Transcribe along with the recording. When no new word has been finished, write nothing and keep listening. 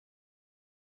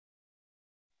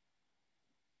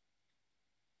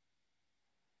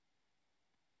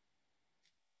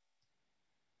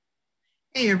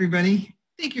Hey, everybody.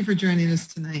 Thank you for joining us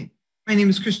tonight. My name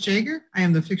is Chris Jager. I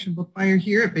am the fiction book buyer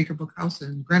here at Baker Book House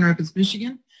in Grand Rapids,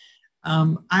 Michigan.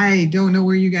 I don't know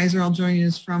where you guys are all joining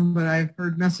us from, but I've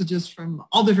heard messages from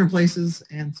all different places.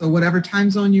 And so whatever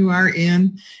time zone you are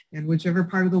in and whichever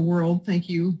part of the world, thank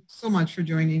you so much for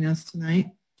joining us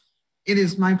tonight. It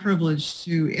is my privilege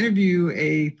to interview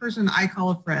a person I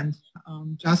call a friend.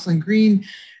 Jocelyn Green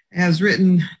has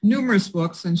written numerous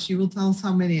books, and she will tell us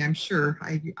how many, I'm sure.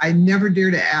 I never dare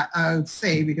to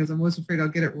say because I'm always afraid I'll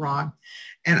get it wrong.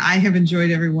 And I have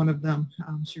enjoyed every one of them.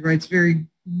 She writes very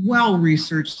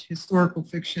well-researched historical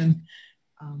fiction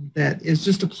that is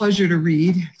just a pleasure to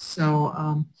read.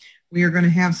 So we are going to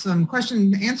have some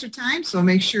question and answer time. So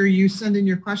make sure you send in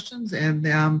your questions, and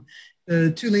the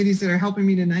two ladies that are helping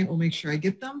me tonight will make sure I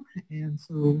get them. And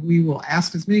so we will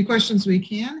ask as many questions as we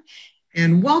can.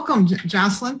 And welcome,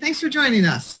 Jocelyn. Thanks for joining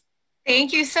us.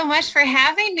 Thank you so much for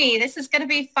having me. This is going to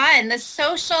be fun. The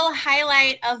social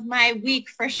highlight of my week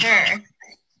for sure.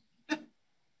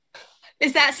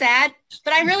 Is that sad?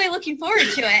 But I'm really looking forward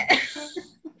to it.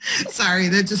 Sorry,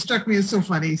 that just struck me as so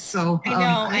funny. So I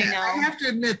know. I have to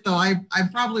admit, though, I'm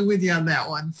probably with you on that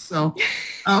one. So.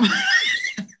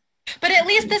 But at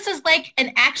least this is like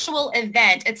an actual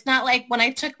event. It's not like when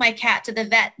I took my cat to the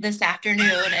vet this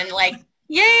afternoon and like,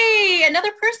 yay, another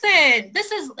person.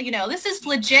 This is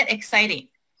legit exciting.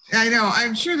 I know.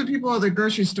 I'm sure the people at the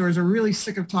grocery stores are really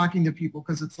sick of talking to people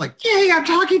because it's like, yay, I'm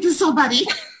talking to somebody.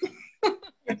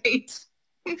 Right.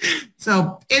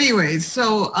 So anyways,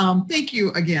 thank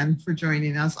you again for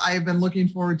joining us. I have been looking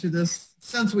forward to this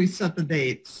since we set the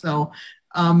date. So,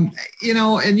 and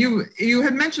you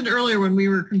had mentioned earlier when we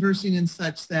were conversing and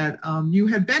such that you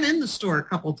had been in the store a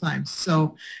couple times.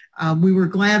 So we were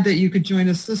glad that you could join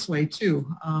us this way too.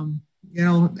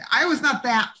 I was not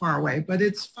that far away, but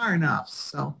it's far enough.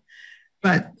 So,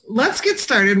 but let's get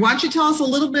started. Why don't you tell us a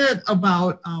little bit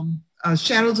about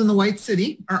Shadows in the White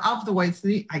City, or of the White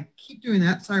City. I keep doing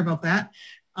that. Sorry about that.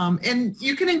 And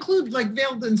you can include like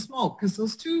Veiled in Smoke because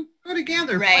those two go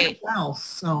together quite well.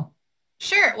 So.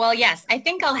 Sure. Well, yes, I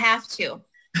think I'll have to.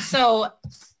 So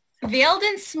Veiled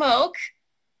in Smoke,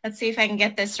 let's see if I can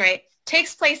get this right,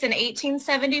 takes place in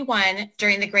 1871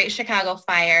 during the Great Chicago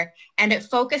Fire, and it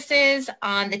focuses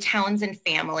on the Townsend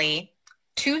family.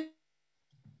 Two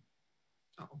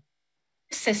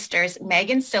sisters, Meg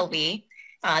and Sylvie.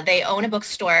 They own a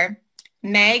bookstore.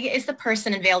 Meg is the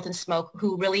person in Veiled in Smoke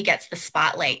who really gets the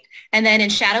spotlight. And then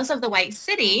in Shadows of the White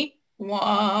City,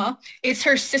 it's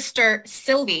her sister,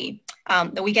 Sylvie,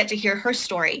 that we get to hear her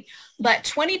story. But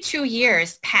 22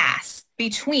 years pass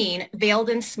between Veiled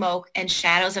in Smoke and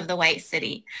Shadows of the White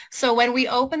City. So when we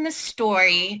open the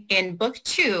story in book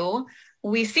 2,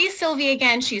 we see Sylvie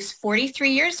again. She's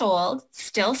 43 years old,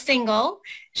 still single.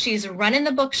 She's running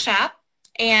the bookshop,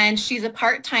 and she's a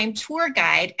part-time tour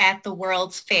guide at the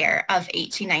World's Fair of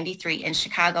 1893 in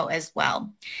Chicago as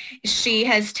well. She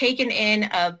has taken in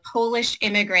a Polish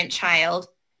immigrant child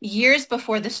years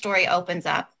before the story opens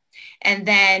up. And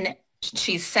then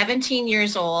she's 17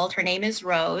 years old. Her name is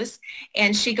Rose,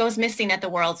 and she goes missing at the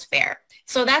World's Fair.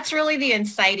 So that's really the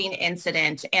inciting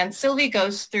incident. And Sylvie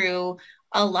goes through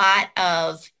a lot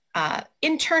of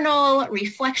internal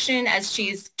reflection as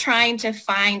she's trying to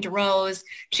find Rose.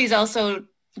 She's also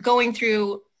going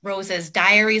through Rose's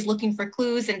diaries, looking for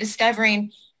clues and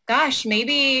discovering, gosh,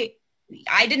 maybe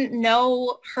I didn't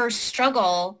know her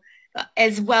struggle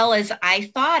as well as I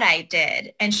thought I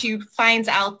did. And she finds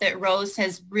out that Rose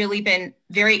has really been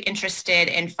very interested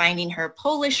in finding her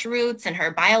Polish roots and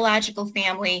her biological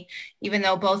family. Even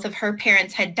though both of her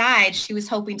parents had died, she was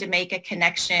hoping to make a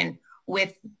connection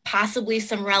with possibly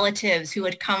some relatives who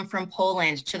had come from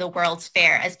Poland to the World's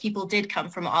Fair, as people did come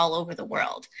from all over the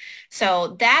world.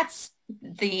 So that's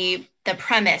the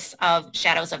premise of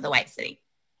Shadows of the White City.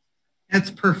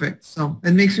 That's perfect. So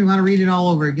it makes me want to read it all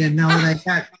over again now that I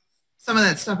got some of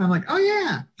that stuff. I'm like, oh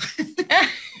yeah.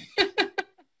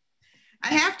 I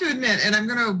have to admit, and I'm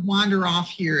going to wander off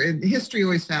here, and history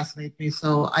always fascinates me,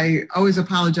 so I always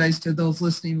apologize to those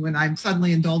listening when I'm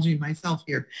suddenly indulging myself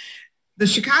here. The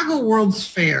Chicago World's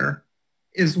Fair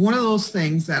is one of those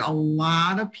things that a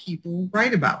lot of people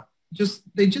write about.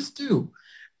 They just do.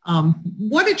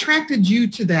 What attracted you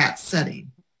to that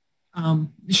setting?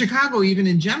 Chicago, even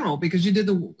in general, because you did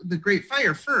the Great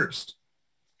Fire first.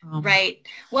 Right.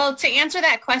 Well, to answer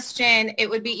that question, it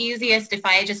would be easiest if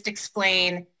I just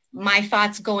explain my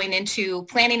thoughts going into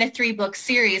planning a 3-book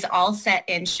series all set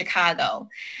in Chicago.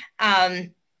 I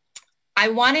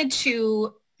wanted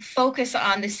to focus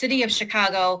on the city of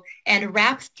Chicago and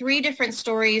wrap 3 different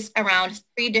stories around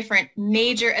 3 different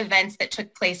major events that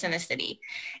took place in the city.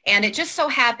 And it just so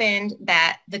happened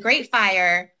that the Great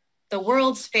Fire, the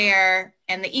World's Fair,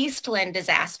 and the Eastland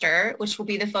disaster, which will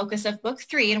be the focus of book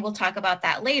 3, and we'll talk about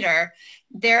that later,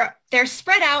 they're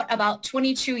spread out about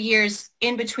 22 years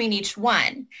in between each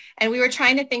one. And we were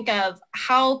trying to think of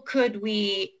how could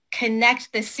we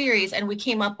connect this series, and we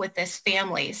came up with this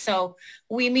family. So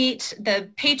we meet the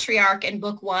patriarch in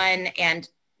book 1 and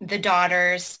the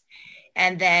daughters.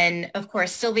 And then, of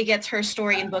course, Sylvie gets her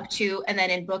story in book 2. And then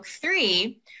in book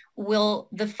 3,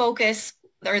 the focus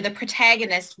or the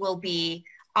protagonist will be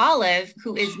Olive,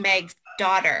 who is Meg's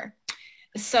daughter.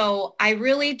 So I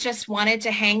really just wanted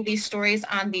to hang these stories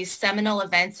on these seminal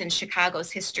events in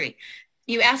Chicago's history.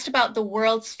 You asked about the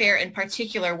World's Fair in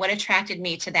particular, what attracted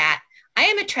me to that. I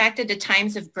am attracted to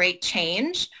times of great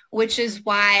change, which is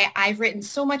why I've written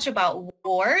so much about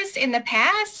wars in the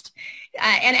past.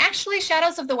 And actually,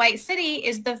 Shadows of the White City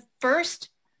is the first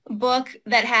book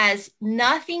that has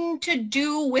nothing to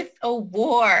do with a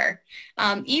war.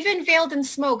 Even Veiled in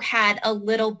Smoke had a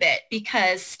little bit,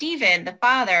 because Stephen, the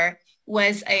father,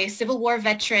 was a Civil War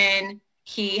veteran.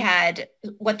 He had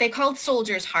what they called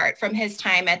soldier's heart from his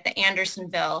time at the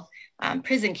Andersonville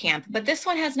prison camp. But this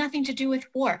one has nothing to do with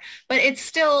war. But it's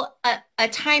still a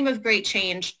time of great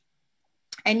change.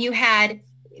 And you had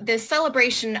the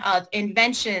celebration of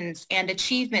inventions and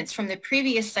achievements from the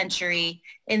previous century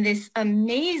in this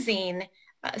amazing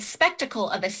spectacle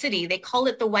of a city. They call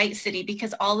it the White City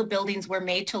because all the buildings were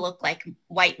made to look like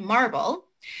white marble.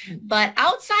 But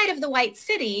outside of the White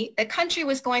City, the country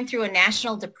was going through a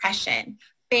national depression.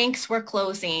 Banks were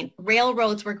closing,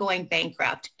 railroads were going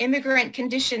bankrupt, immigrant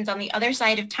conditions on the other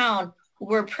side of town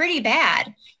were pretty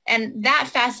bad. And that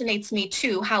fascinates me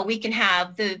too, how we can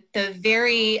have the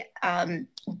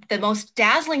most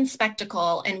dazzling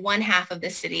spectacle in one half of the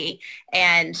city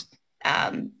and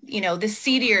the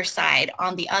seedier side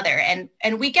on the other.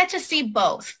 And we get to see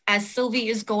both as Sylvie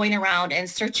is going around and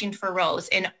searching for Rose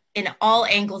in all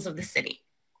angles of the city.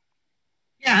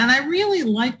 Yeah, and I really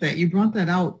like that. You brought that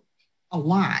out a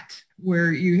lot,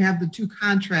 where you have the 2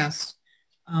 contrasts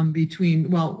between,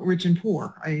 well, rich and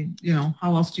poor.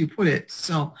 How else do you put it?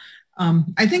 So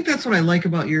I think that's what I like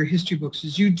about your history books,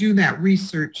 is you do that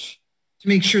research to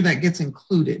make sure that gets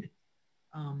included.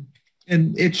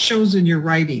 And it shows in your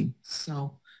writing.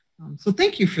 So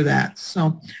thank you for that.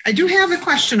 So I do have a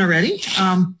question already.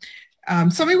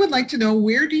 Somebody would like to know,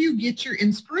 where do you get your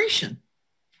inspiration?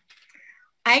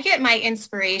 I get my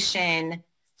inspiration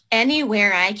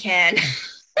anywhere I can.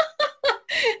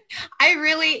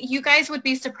 You guys would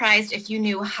be surprised if you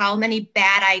knew how many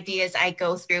bad ideas I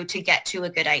go through to get to a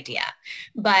good idea.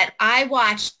 But I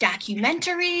watch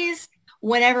documentaries.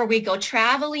 Whenever we go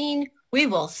traveling, we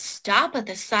will stop at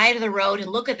the side of the road and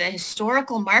look at the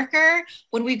historical marker.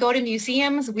 When we go to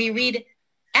museums,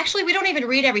 actually, we don't even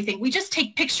read everything. We just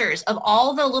take pictures of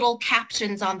all the little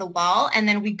captions on the wall, and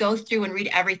then we go through and read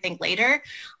everything later.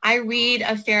 I read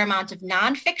a fair amount of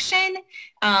nonfiction.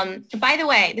 By the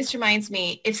way, this reminds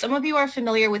me, if some of you are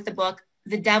familiar with the book,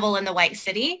 The Devil in the White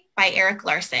City by Eric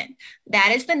Larson,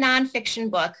 that is the nonfiction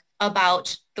book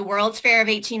about the World's Fair of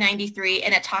 1893,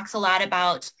 and it talks a lot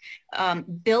about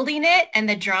building it and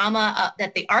the drama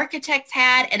that the architects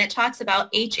had, and it talks about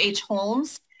H.H.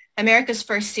 Holmes, America's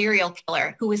first serial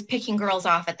killer, who was picking girls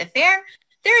off at the fair.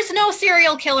 There's no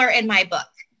serial killer in my book.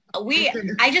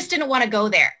 I just didn't want to go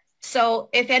there. So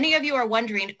if any of you are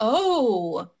wondering,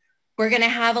 oh, we're going to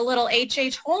have a little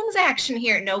H.H. Holmes action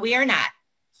here. No, we are not.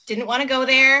 Didn't want to go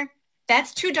there.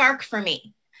 That's too dark for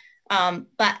me.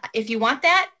 But if you want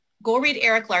that, go read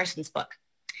Eric Larson's book.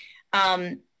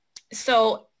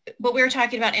 But we were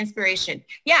talking about inspiration.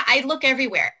 Yeah, I look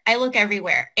everywhere.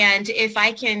 And if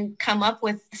I can come up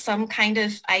with some kind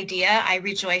of idea, I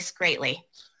rejoice greatly.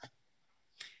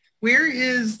 What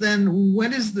is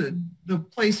the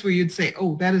place where you'd say,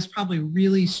 oh, that is probably a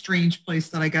really strange place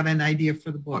that I got an idea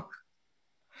for the book?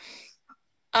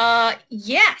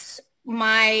 Yes.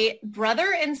 My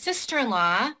brother and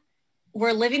sister-in-law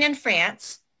were living in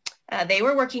France. They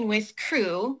were working with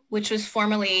Cru, which was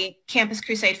formerly Campus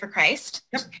Crusade for Christ.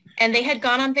 Yep. And they had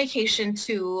gone on vacation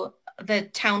to the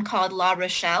town called La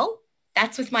Rochelle.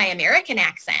 That's with my American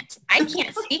accent. I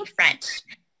can't speak French.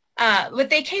 But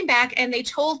they came back and they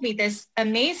told me this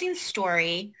amazing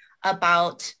story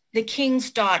about the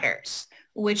king's daughters,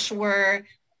 which were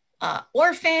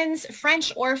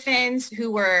French orphans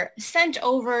who were sent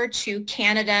over to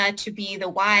Canada to be the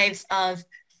wives of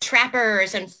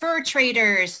trappers and fur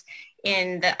traders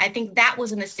I think that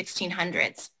was in the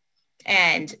 1600s.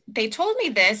 And they told me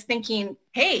this thinking,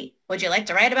 hey, would you like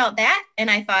to write about that? And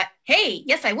I thought, hey,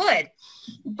 yes, I would.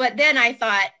 But then I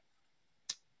thought,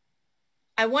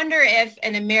 I wonder if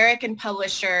an American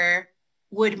publisher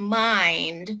would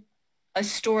mind a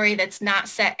story that's not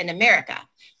set in America.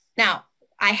 Now,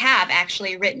 I have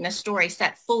actually written a story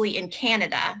set fully in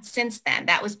Canada since then.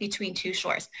 That was Between Two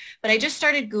Shores. But I just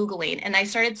started Googling and I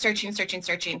started searching.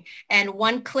 And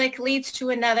one click leads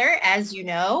to another, as you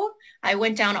know. I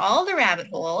went down all the rabbit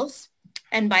holes.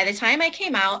 And by the time I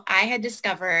came out, I had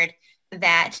discovered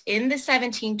that in the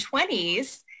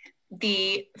 1720s,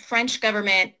 the French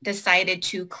government decided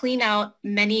to clean out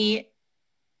many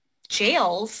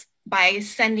jails by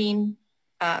sending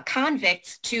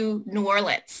convicts to New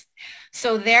Orleans.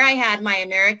 So there I had my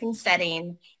American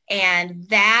setting, and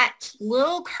that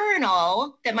little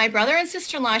kernel that my brother and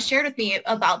sister-in-law shared with me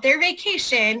about their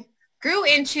vacation grew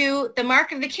into The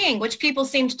Mark of the King, which people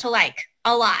seemed to like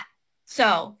a lot.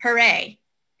 So hooray.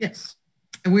 Yes,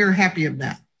 and we were happy of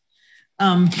that.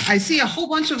 I see a whole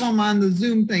bunch of them on the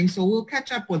Zoom thing, so we'll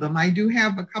catch up with them. I do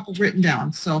have a couple written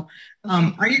down. So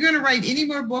are you going to write any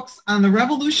more books on the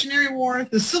Revolutionary War,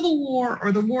 the Civil War,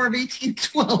 or the War of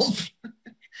 1812?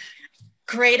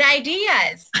 Great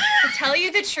ideas. To tell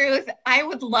you the truth, I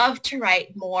would love to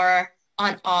write more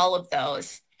on all of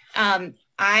those.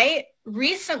 I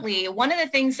recently, one of the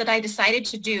things that I decided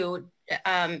to do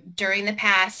during the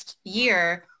past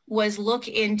year was look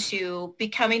into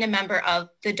becoming a member of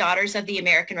the Daughters of the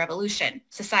American Revolution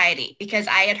Society, because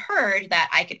I had heard that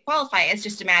I could qualify. It's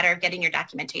just a matter of getting your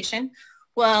documentation.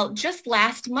 Well, just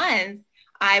last month,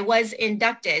 I was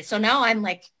inducted. So now I'm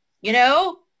like, you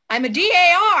know, I'm a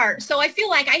DAR. So I feel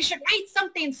like I should write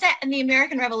something set in the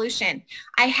American Revolution.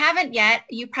 I haven't yet.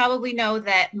 You probably know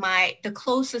that the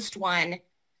closest one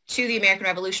to the American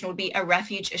Revolution would be A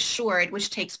Refuge Assured, which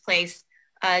takes place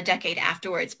a decade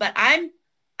afterwards. But I'm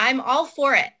all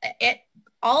for it.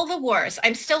 All the wars.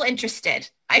 I'm still interested.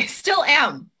 I still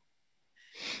am.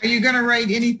 Are you going to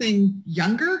write anything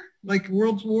younger, like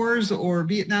World Wars or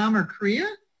Vietnam or Korea?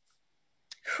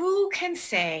 Who can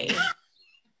say?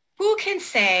 Who can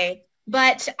say?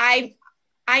 But I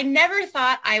never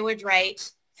thought I would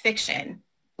write fiction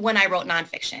when I wrote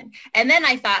nonfiction. And then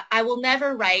I thought I will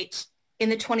never write in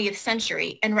the 20th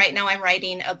century. And right now I'm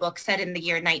writing a book set in the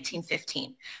year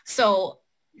 1915. So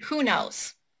who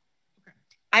knows?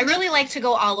 I really like to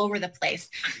go all over the place.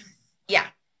 Yeah,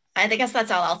 I guess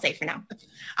that's all I'll say for now.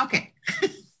 Okay.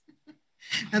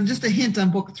 Just a hint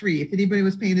on book 3, if anybody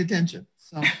was paying attention.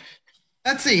 So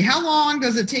let's see, how long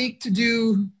does it take to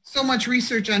do so much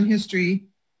research on history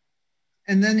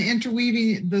and then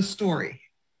interweaving the story?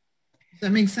 Does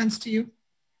that make sense to you?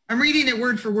 I'm reading it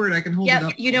word for word. I can hold it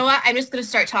up. You know what? I'm just going to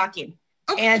start talking.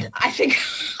 Okay. And I think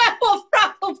I will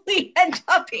probably end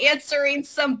up answering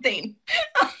something.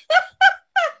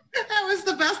 That was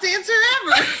the best answer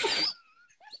ever.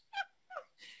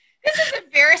 This is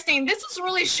embarrassing. This is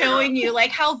really showing you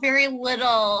like how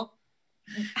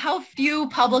few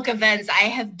public events I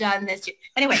have done this year.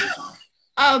 Anyway,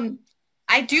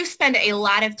 I do spend a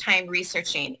lot of time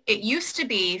researching. It used to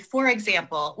be, for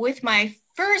example, with my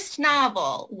first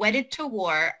novel, Wedded to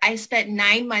War, I spent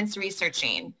 9 months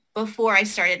researching before I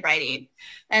started writing.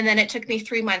 And then it took me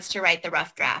 3 months to write the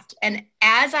rough draft. And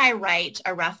as I write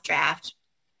a rough draft,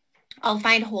 I'll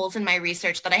find holes in my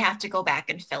research that I have to go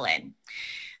back and fill in.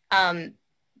 I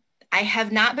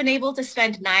have not been able to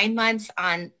spend 9 months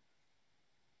on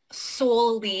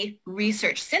solely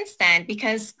research since then,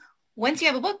 because once you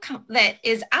have a book that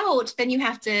is out, then you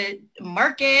have to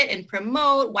market and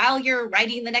promote while you're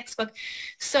writing the next book.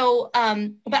 So,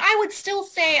 but I would still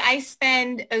say I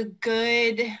spend a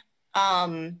good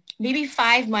maybe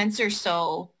 5 months or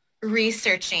so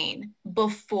researching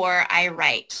before I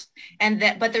write.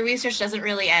 But the research doesn't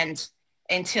really end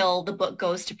until the book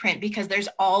goes to print, because there's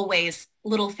always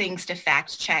little things to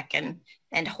fact check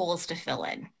and holes to fill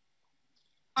in.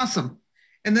 Awesome.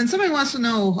 And then somebody wants to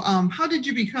know, how did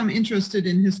you become interested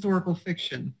in historical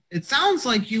fiction? It sounds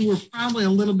like you were probably a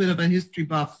little bit of a history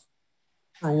buff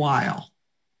for a while.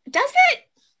 Does it?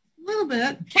 A little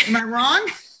bit. Am I wrong?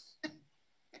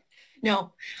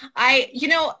 No,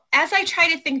 as I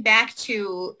try to think back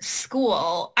to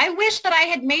school, I wish that I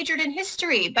had majored in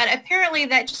history, but apparently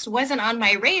that just wasn't on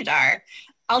my radar.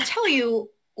 I'll tell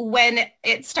you when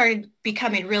it started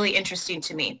becoming really interesting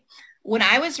to me. When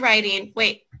I was writing,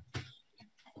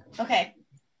 okay.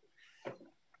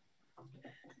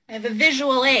 I have a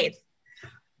visual aid.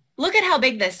 Look at how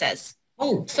big this is.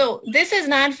 Oh. So this is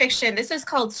nonfiction. This is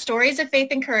called Stories of Faith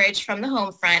and Courage from the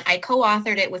Home Front. I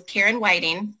co-authored it with Karen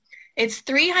Whiting. It's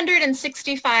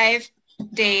 365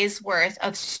 days worth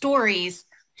of stories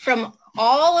from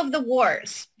all of the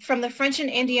wars, from the French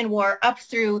and Indian War up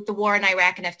through the war in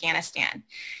Iraq and Afghanistan.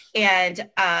 And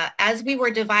as we were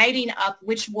dividing up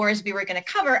which wars we were going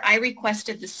to cover, I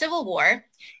requested the Civil War.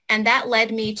 And that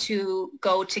led me to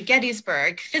go to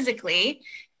Gettysburg physically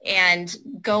and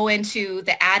go into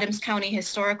the Adams County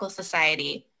Historical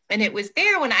Society. And it was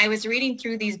there when I was reading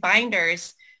through these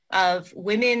binders of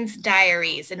women's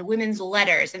diaries and women's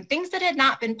letters and things that had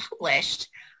not been published.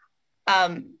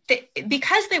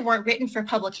 Because they weren't written for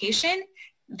publication,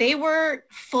 they were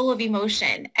full of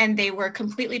emotion and they were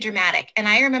completely dramatic. And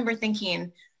I remember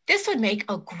thinking, this would make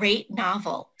a great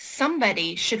novel.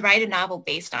 Somebody should write a novel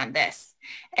based on this.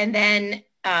 And then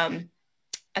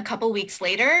a couple weeks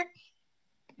later,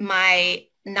 my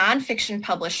nonfiction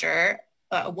publisher,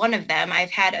 one of them,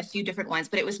 I've had a few different ones,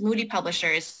 but it was Moody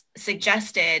Publishers,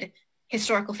 suggested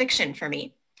historical fiction for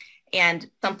me and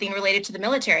something related to the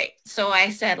military. So I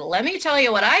said, let me tell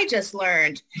you what I just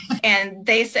learned. And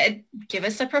they said, give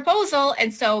us a proposal.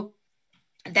 And so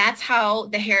that's how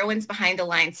the Heroines Behind the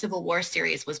Lines Civil War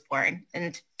series was born.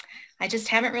 And I just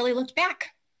haven't really looked back.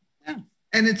 Yeah,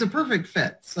 and it's a perfect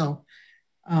fit. So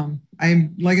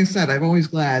like I said, I'm always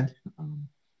glad.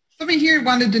 Somebody here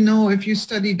wanted to know if you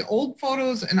studied old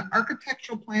photos and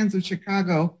architectural plans of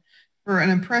Chicago for an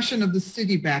impression of the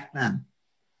city back then.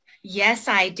 Yes,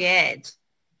 I did.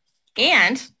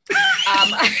 And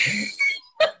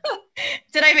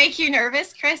did I make you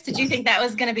nervous, Chris? Did you think that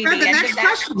was going to be the end of that?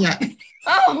 Question yet.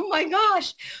 Oh my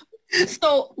gosh.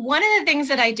 So one of the things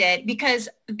that I did, because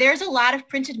there's a lot of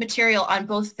printed material on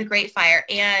both the Great Fire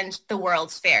and the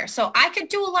World's Fair. So I could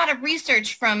do a lot of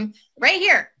research from right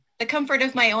here, the comfort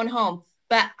of my own home.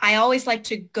 But I always like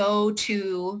to go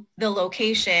to the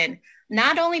location,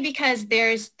 not only because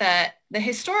there's the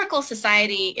Historical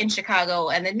Society in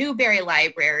Chicago and the Newberry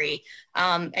Library.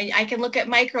 And I can look at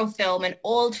microfilm and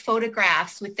old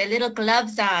photographs with the little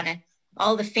gloves on and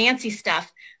all the fancy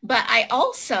stuff. But I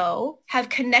also have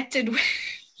connected with,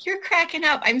 you're cracking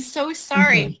up. I'm so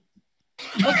sorry.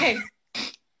 Okay.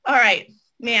 All right.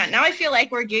 Man, now I feel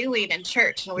like we're giggling in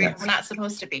church and we're not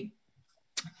supposed to be.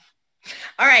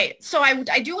 All right. So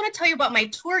I do want to tell you about my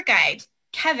tour guide,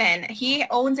 Kevin. He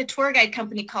owns a tour guide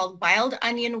company called Wild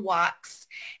Onion Walks.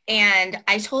 And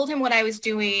I told him what I was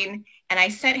doing and I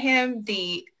sent him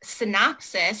the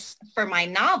synopsis for my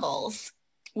novels,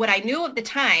 what I knew at the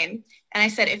time. And I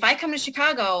said, if I come to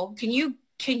Chicago, can you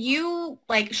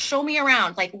like show me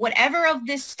around? Like whatever of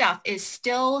this stuff is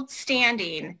still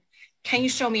standing, can you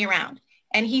show me around?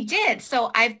 And he did. So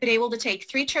I've been able to take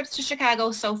 3 trips to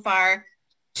Chicago so far.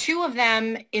 2 of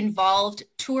them involved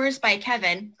tours by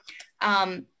Kevin.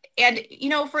 And, you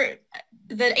know, for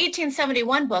the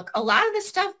 1871 book, a lot of the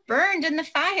stuff burned in the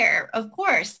fire, of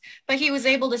course. But he was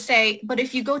able to say, but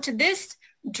if you go to this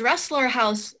Dressler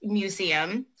House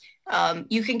Museum,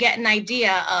 you can get an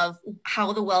idea of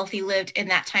how the wealthy lived in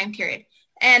that time period.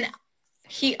 And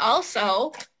he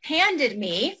also handed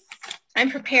me,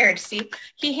 I'm prepared, see,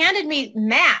 he handed me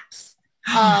maps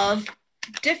of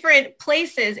different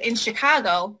places in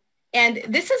Chicago. And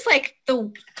this is like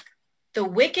the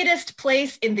wickedest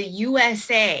place in the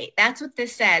USA. That's what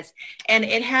this says. And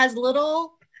it has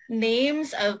little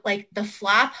names of like the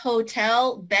Flop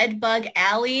Hotel, Bedbug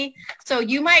Alley. So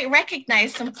you might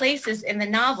recognize some places in the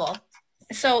novel.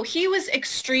 So he was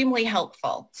extremely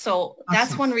helpful. So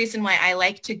that's one reason why I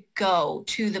like to go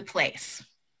to the place.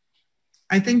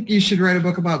 I think you should write a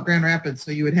book about Grand Rapids,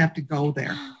 so you would have to go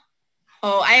there.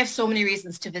 Oh, I have so many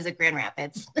reasons to visit Grand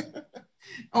Rapids.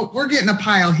 Oh, we're getting a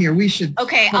pile here. We should.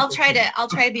 Okay, I'll try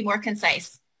to be more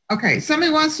concise. Okay, somebody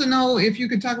wants to know if you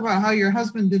could talk about how your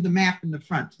husband did the map in the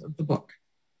front of the book.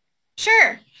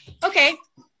 Sure. Okay.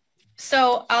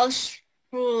 So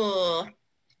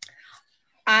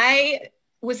I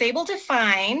was able to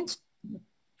find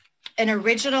an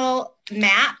original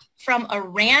map from a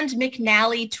Rand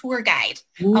McNally tour guide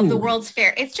of the World's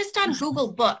Fair. It's just on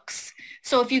Google Books.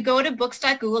 So if you go to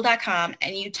books.google.com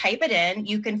and you type it in,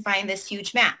 you can find this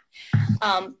huge map.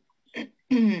 And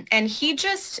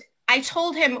I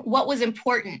told him what was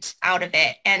important out of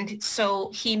it. And so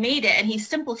he made it and he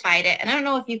simplified it. And I don't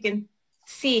know if you can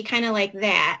see kind of like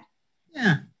that.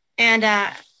 Yeah.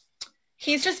 And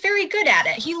he's just very good at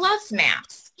it. He loves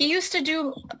maps. He used to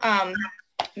do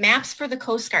maps for the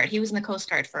Coast Guard. He was in the Coast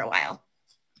Guard for a while.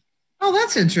 Oh,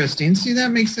 that's interesting. See,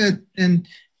 that makes it, and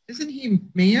isn't he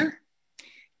mayor?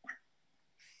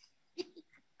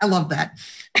 I love that.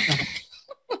 So.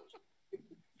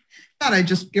 Thought I'd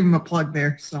just give him a plug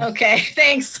there. So. Okay,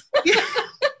 thanks. Yeah.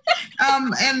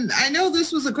 And I know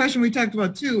this was a question we talked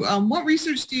about too. What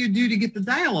research do you do to get the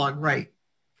dialogue right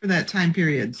for that time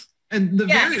period and the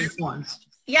various ones?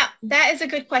 Yeah, that is a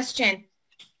good question.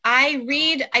 I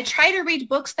try to read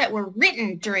books that were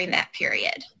written during that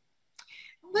period.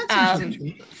 Well, that's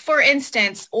interesting. For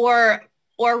instance, or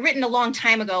written a long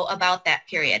time ago about that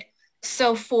period.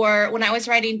 So for when I was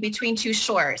writing Between Two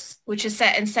Shores, which is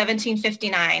set in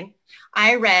 1759,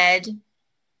 I read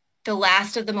The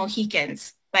Last of the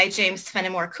Mohicans by James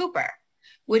Fenimore Cooper,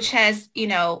 which has, you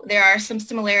know, there are some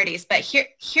similarities, but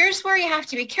here's where you have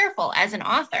to be careful as an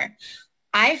author.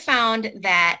 I found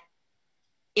that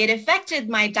it affected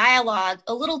my dialogue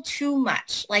a little too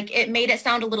much. Like it made it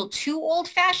sound a little too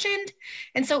old-fashioned.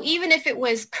 And so even if it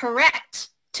was correct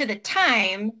to the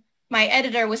time, my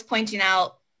editor was pointing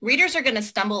out, readers are going to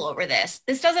stumble over this.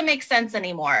 This doesn't make sense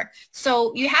anymore.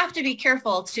 So you have to be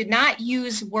careful to not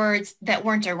use words that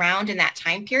weren't around in that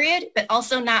time period, but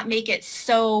also not make it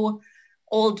so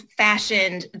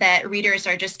old-fashioned that readers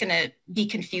are just going to be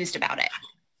confused about it.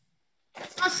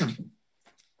 Awesome.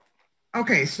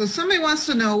 Okay, so somebody wants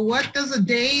to know, what does a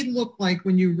day look like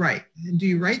when you write? And do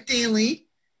you write daily?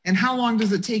 And how long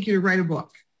does it take you to write a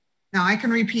book? Now, I can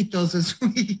repeat those as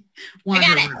we wander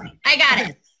around. I got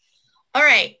it. All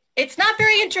right. It's not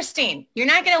very interesting. You're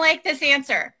not going to like this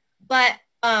answer. But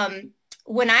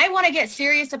when I want to get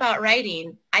serious about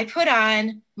writing, I put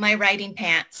on my writing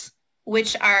pants,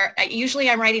 which are, usually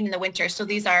I'm writing in the winter. So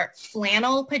these are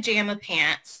flannel pajama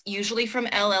pants, usually from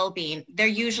LL Bean. They're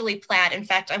usually plaid. In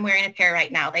fact, I'm wearing a pair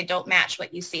right now. They don't match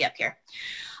what you see up here.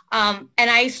 And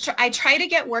I try to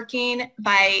get working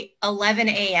by 11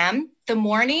 a.m. The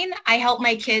morning, I help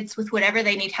my kids with whatever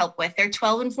they need help with. They're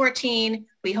 12 and 14.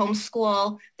 We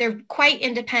homeschool. They're quite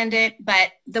independent,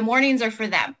 but the mornings are for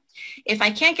them. If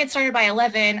I can't get started by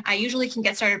 11, I usually can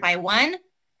get started by 1.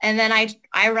 And then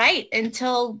I write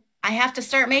until I have to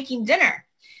start making dinner.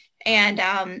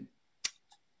 And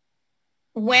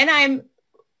when I'm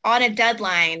on a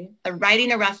deadline,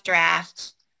 writing a rough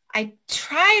draft, I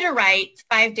try to write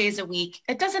 5 days a week.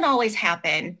 It doesn't always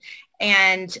happen.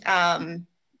 And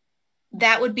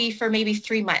that would be for maybe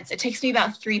 3 months. It takes me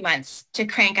about 3 months to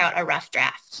crank out a rough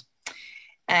draft.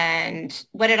 And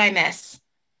what did I miss?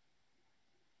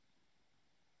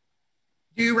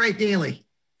 Do you write daily?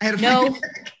 No,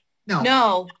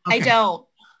 okay. I don't.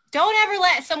 Don't ever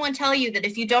let someone tell you that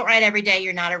if you don't write every day,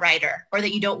 you're not a writer or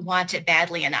that you don't want it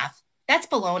badly enough. That's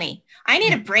baloney. I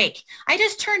need a break. I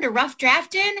just turned a rough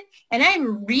draft in and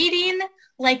I'm reading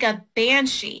like a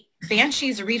banshee.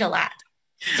 Banshees read a lot,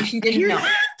 if you didn't know.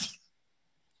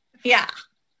 Yeah.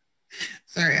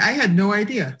 Sorry, I had no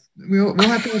idea. We'll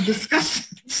have to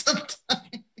discuss it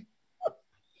sometime.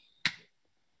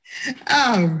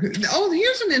 Oh,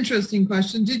 here's an interesting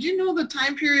question. Did you know the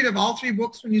time period of all 3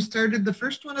 books when you started the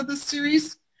first one of this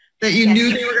series? That you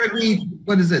knew they were going to be,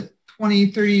 what is it,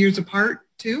 20, 30 years apart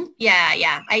too?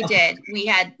 Yeah, I did. We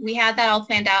had that all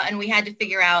planned out, and we had to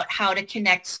figure out how to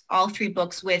connect all 3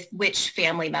 books with which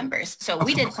family members. So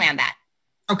we did plan that.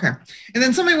 Okay. And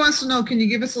then somebody wants to know, can you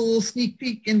give us a little sneak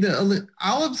peek into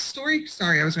Olive's story?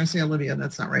 Sorry, I was going to say Olivia.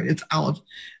 That's not right. It's Olive,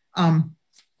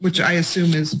 which I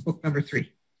assume is book number 3.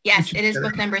 Yes, it is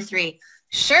book number 3.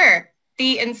 Sure.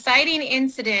 The inciting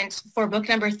incident for book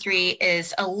number 3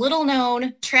 is a little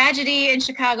known tragedy in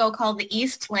Chicago called the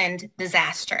Eastland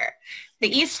disaster.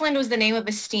 The Eastland was the name of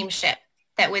a steamship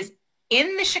that was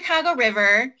in the Chicago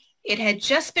River. It had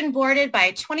just been boarded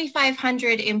by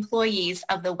 2,500 employees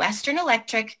of the Western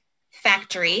Electric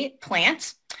factory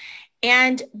plant,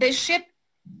 and the ship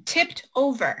tipped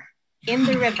over in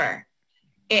the river.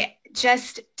 It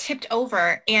just tipped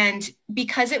over, and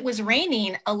because it was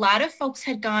raining, a lot of folks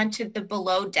had gone to the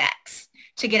below decks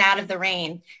to get out of the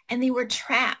rain, and they were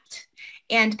trapped.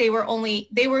 And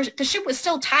the ship was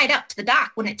still tied up to the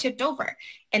dock when it tipped over,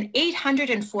 and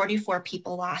 844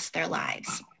 people lost their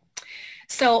lives.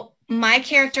 So my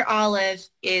character Olive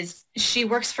she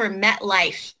works for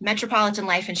MetLife, Metropolitan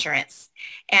Life Insurance,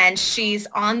 and she's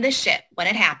on the ship when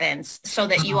it happens so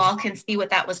that you all can see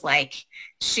what that was like.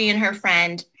 She and her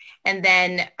friend. And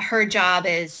then her job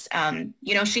is,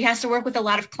 she has to work with a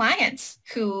lot of clients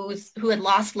who had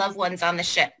lost loved ones on the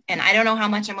ship. And I don't know how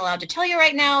much I'm allowed to tell you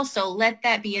right now, so let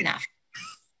that be enough.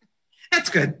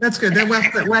 That's good. That's good. That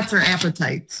whets our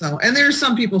appetite. So, and there's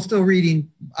some people still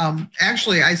reading.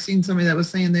 Actually, I seen somebody that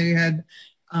was saying they had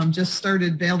just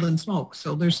started Veiled in Smoke,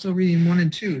 so they're still reading 1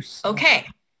 and 2. So, okay.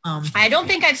 I don't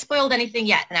think I've spoiled anything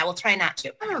yet, and I will try not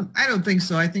to. I don't think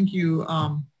so. I think you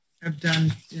have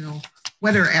done,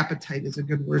 weather appetite is a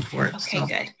good word for it. Okay, so.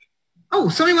 Good. Oh,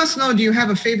 somebody wants to know, do you have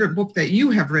a favorite book that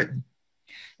you have written?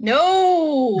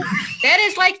 No, that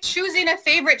is like choosing a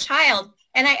favorite child.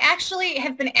 And I actually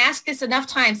have been asked this enough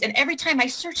times, and every time I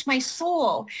search my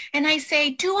soul and I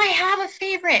say, do I have a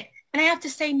favorite? And I have to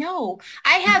say, no.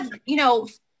 I have,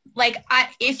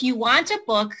 if you want a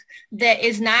book that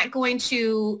is not going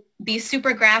to be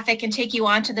super graphic and take you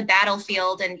onto the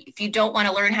battlefield, and if you don't want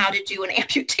to learn how to do an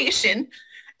amputation,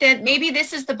 then maybe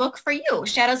this is the book for you,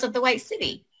 Shadows of the White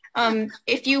City.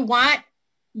 If you want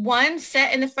one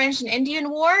set in the French and Indian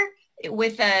War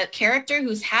with a character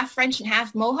who's half French and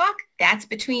half Mohawk, that's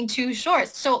Between Two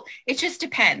Shores. So it just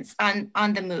depends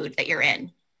on the mood that you're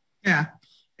in. Yeah.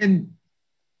 And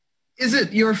is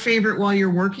it your favorite while you're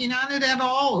working on it at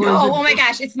all? Or no, oh my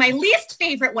gosh, it's my least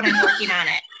favorite when I'm working on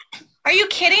it. Are you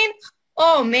kidding?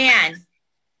 Oh man.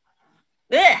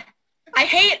 Ugh. I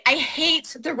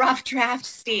hate the rough draft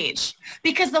stage,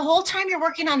 because the whole time you're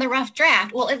working on the rough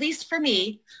draft, well, at least for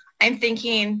me, I'm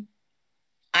thinking,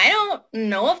 I don't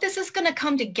know if this is going to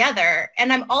come together.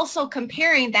 And I'm also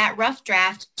comparing that rough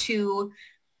draft to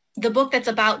the book that's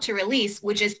about to release,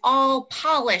 which is all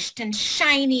polished and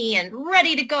shiny and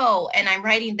ready to go. And I'm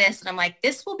writing this and I'm like,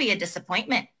 this will be a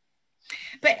disappointment.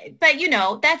 But you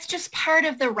know, that's just part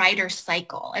of the writer's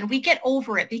cycle. And we get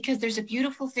over it because there's a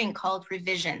beautiful thing called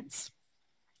revisions.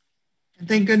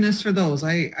 Thank goodness for those.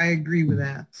 I agree with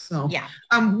that. So yeah,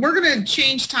 we're going to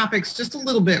change topics just a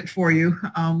little bit for you.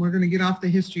 We're going to get off the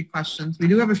history questions. We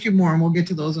do have a few more and we'll get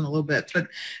to those in a little bit. But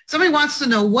somebody wants to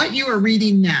know what you are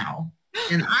reading now.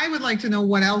 And I would like to know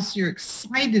what else you're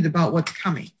excited about what's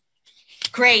coming.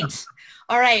 Great.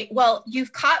 All right. Well,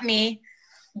 you've caught me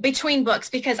between books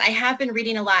because I have been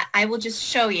reading a lot. I will just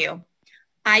show you.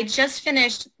 I just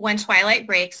finished When Twilight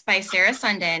Breaks by Sarah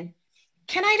Sundin.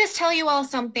 Can I just tell you all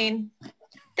something?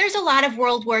 There's a lot of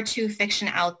World War II fiction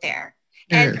out there.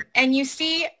 And you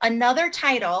see another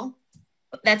title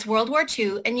that's World War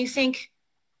II and you think,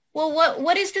 well,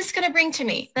 what is this going to bring to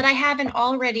me that I haven't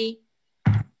already?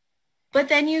 But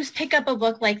then you pick up a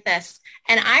book like this,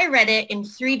 and I read it in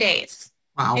 3 days.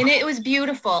 Wow. And it was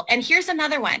beautiful. And here's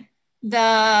another one.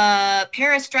 The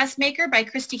Paris Dressmaker by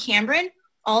Christy Cambron,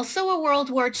 also a World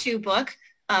War II book.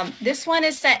 This one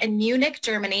is set in Munich,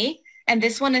 Germany, and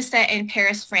this one is set in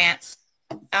Paris, France.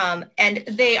 And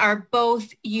they are both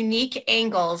unique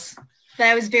angles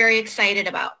that I was very excited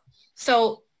about.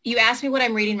 So you asked me what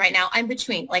I'm reading right now. I'm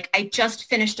between. Like, I just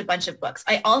finished a bunch of books.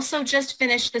 I also just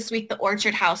finished this week The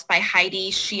Orchard House by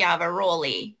Heidi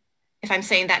Schiavaroli, if I'm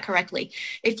saying that correctly.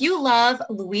 If you love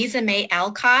Louisa May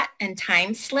Alcott and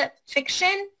time slip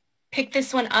fiction, pick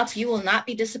this one up. You will not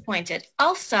be disappointed.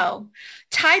 Also,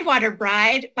 Tidewater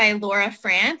Bride by Laura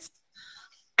France.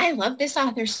 I love this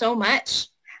author so much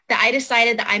that I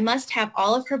decided that I must have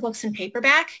all of her books in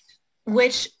paperback,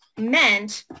 which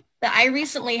meant that I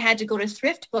recently had to go to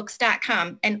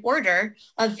thriftbooks.com and order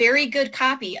a very good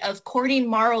copy of Courting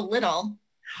Marrow Little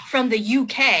from the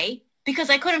UK because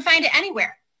I couldn't find it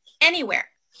anywhere.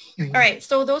 Mm-hmm. All right,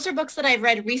 so those are books that I've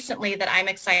read recently that I'm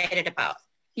excited about.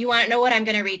 You want to know what I'm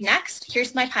going to read next?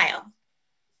 Here's my pile.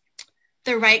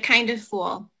 The Right Kind of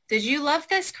Fool. Did you love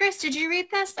this, Chris? Did you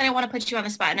read this? I don't want to put you on the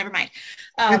spot. Never mind.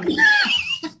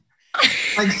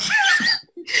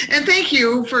 And thank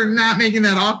you for not making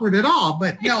that awkward at all.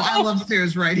 But no, I love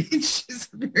Sarah's writing. She's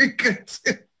very good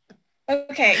too.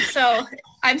 Okay, so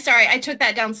I'm sorry. I took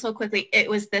that down so quickly. It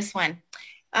was this one.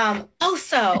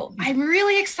 Also, I'm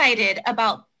really excited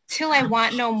about Till I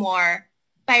Want No More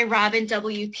by Robin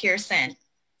W. Pearson.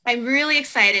 I'm really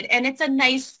excited. And it's a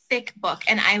nice, thick book.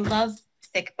 And I love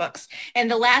thick books.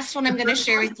 And the last one I'm going to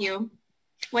share with you.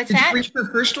 What's that? Did you read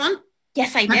the first one?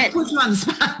 Yes, I did. I put you on the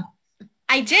spot.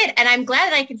 I did, and I'm glad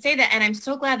that I can say that, and I'm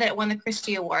so glad that it won the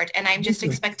Christie Award, and I'm just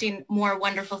expecting more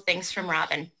wonderful things from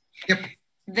Robin. Yep.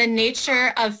 The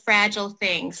Nature of Fragile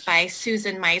Things by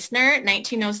Susan Meisner,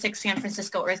 1906 San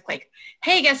Francisco earthquake.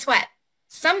 Hey, guess what?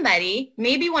 Somebody,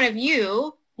 maybe one of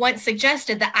you, once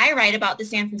suggested that I write about the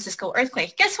San Francisco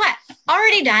earthquake. Guess what?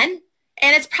 Already done,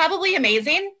 and it's probably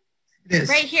amazing. It is.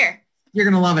 Right here. You're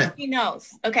going to love it. He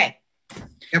knows. Okay.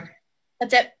 Yep.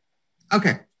 That's it.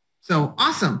 Okay. So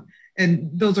awesome.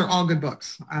 And those are all good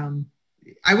books.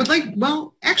 I would like,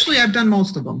 well, actually, I've done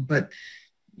most of them, but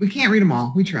we can't read them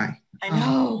all. We try. I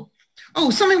know.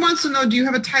 Somebody wants to know, do you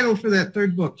have a title for that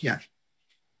third book yet?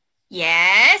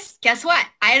 Yes. Guess what?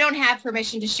 I don't have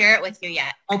permission to share it with you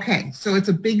yet. Okay. So it's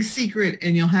a big secret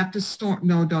and you'll have to store.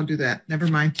 No, don't do that. Never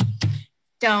mind.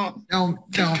 Don't.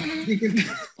 You can,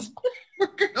 we're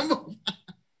going to move on.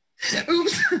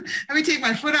 Oops. Let me take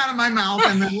my foot out of my mouth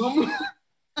and then we'll move.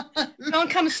 Don't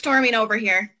come storming over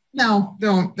here. No,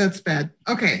 don't. That's bad.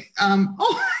 Okay.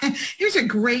 Here's a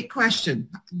great question.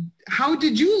 How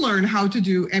did you learn how to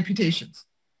do amputations?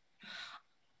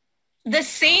 The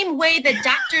same way the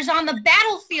doctors on the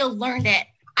battlefield learned it.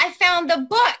 I found the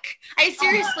book. I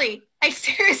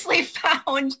seriously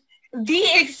found the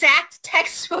exact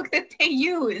textbook that they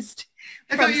used.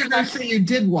 I thought you were going to say you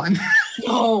did one.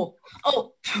 No.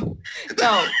 Oh,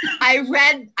 no.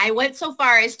 I went so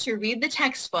far as to read the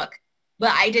textbook,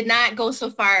 but I did not go so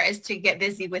far as to get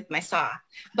busy with my saw.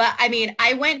 But I mean,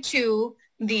 I went to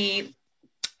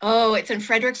it's in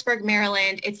Fredericksburg,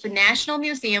 Maryland. It's the National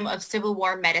Museum of Civil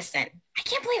War Medicine. I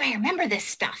can't believe I remember this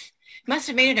stuff. It must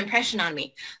have made an impression on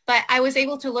me. But I was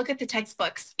able to look at the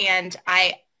textbooks, and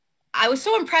I was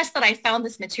so impressed that I found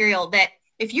this material that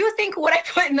if you think what I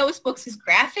put in those books is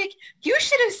graphic, you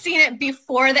should have seen it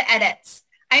before the edits.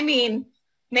 I mean,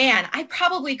 man, I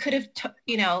probably could have,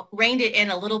 reined it in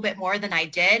a little bit more than I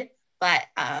did. But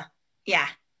yeah.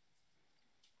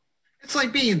 It's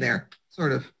like being there,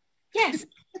 sort of. Yes.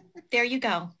 There you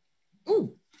go.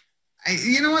 Ooh.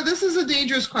 You know what? This is a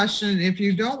dangerous question. If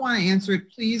you don't want to answer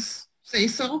it, please say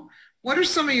so. What are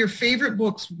some of your favorite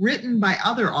books written by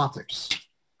other authors?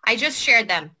 I just shared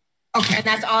them. Okay. And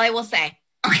that's all I will say.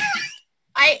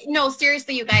 Okay. No,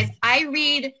 seriously, you guys, I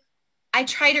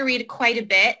try to read quite a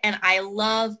bit, and I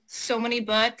love so many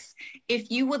books.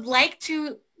 If you would like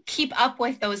to keep up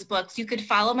with those books, you could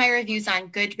follow my reviews on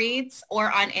Goodreads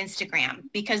or on Instagram,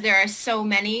 because there are so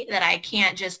many that I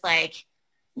can't just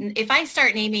if I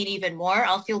start naming even more,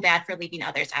 I'll feel bad for leaving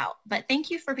others out. But thank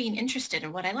you for being interested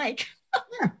in what I like.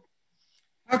 Yeah.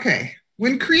 Okay.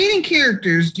 When creating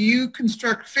characters, do you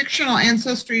construct fictional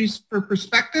ancestries for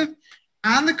perspective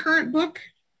on the current book?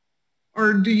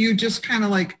 Or do you just kind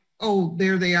of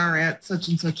there they are at such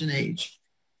and such an age?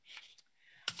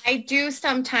 I do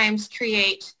sometimes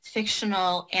create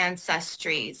fictional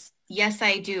ancestries. Yes,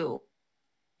 I do.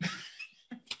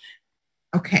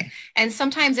 Okay. And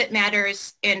sometimes it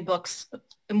matters in books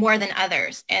more than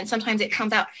others. And sometimes it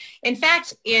comes out. In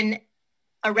fact, in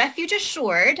A Refuge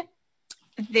Assured,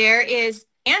 there is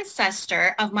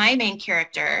ancestor of my main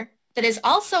character that is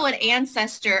also an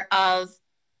ancestor of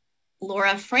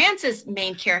Laura France's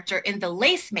main character in The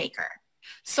Lace Maker.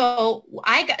 So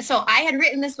I had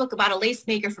written this book about a lace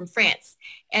maker from France,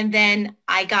 and then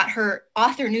I got her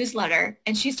author newsletter,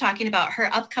 and she's talking about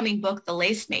her upcoming book, The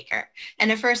Lace Maker.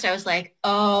 And at first I was like,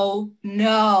 oh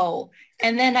no.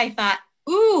 And then I thought,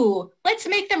 ooh, let's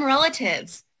make them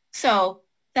relatives. So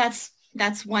that's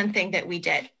one thing that we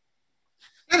did.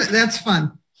 That's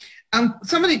fun.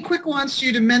 Somebody quick wants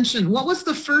you to mention, what was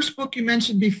the first book you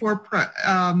mentioned before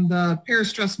the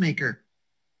Paris Dressmaker?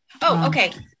 Oh,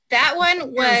 okay. That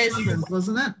one was,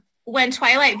 wasn't it? When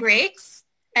Twilight Breaks.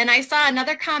 And I saw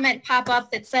another comment pop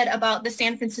up that said about the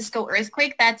San Francisco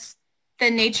earthquake. That's The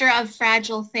Nature of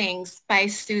Fragile Things by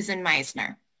Susan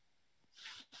Meisner.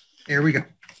 There we go.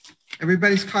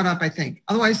 Everybody's caught up, I think.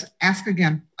 Otherwise, ask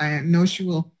again. I know she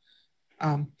will.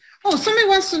 Somebody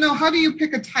wants to know, how do you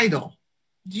pick a title?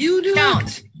 Do you do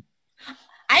Don't.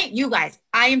 You guys,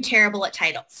 I am terrible at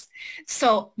titles.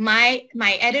 So my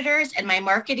editors and my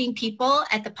marketing people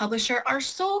at the publisher are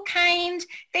so kind.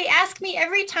 They ask me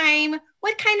every time,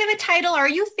 what kind of a title are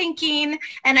you thinking?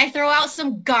 And I throw out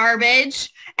some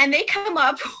garbage, and they come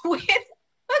up with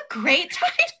a great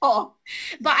title.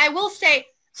 But I will say,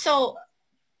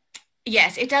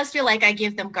 yes, it does feel like I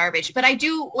give them garbage, but I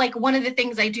do, one of the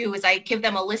things I do is I give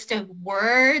them a list of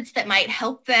words that might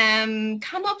help them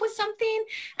come up with something.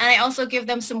 And I also give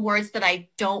them some words that I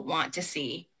don't want to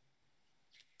see,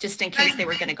 just in case they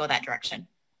were going to go that direction.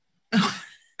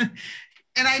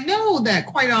 And I know that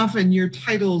quite often your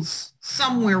titles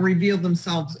somewhere reveal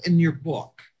themselves in your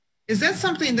book. Is that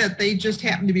something that they just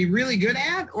happen to be really good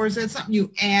at, or is that something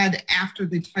you add after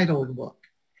the title of the book?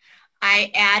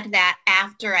 I add that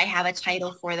after I have a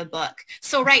title for the book.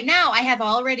 So right now I have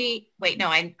already, but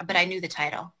I knew the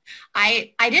title.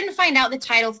 I didn't find out the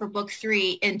title for book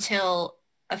 3 until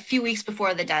a few weeks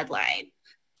before the deadline.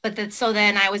 So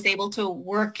then I was able to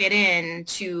work it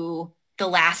into the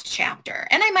last chapter,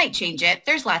 and I might change it.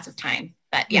 There's lots of time,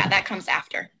 but yeah, that comes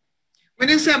after. When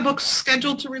is that book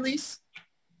scheduled to release?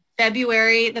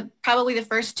 February, probably the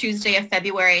first Tuesday of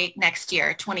February next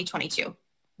year, 2022.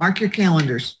 Mark your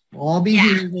calendars. We'll all be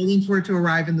here waiting for it to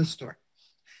arrive in the store.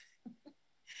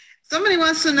 Somebody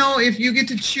wants to know if you get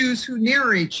to choose who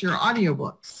narrates your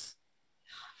audiobooks.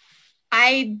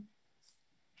 I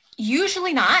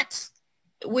usually not,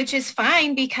 which is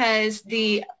fine because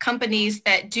the companies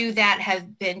that do that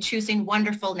have been choosing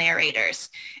wonderful narrators.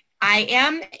 I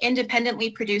am independently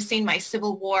producing my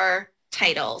Civil War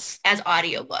titles as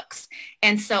audiobooks.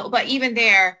 And so, but even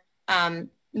there,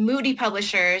 Moody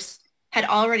Publishers had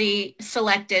already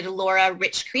selected Laura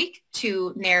Rich Creek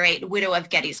to narrate Widow of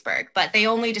Gettysburg, but they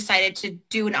only decided to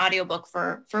do an audiobook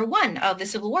for one of the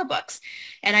Civil War books.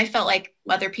 And I felt like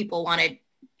other people wanted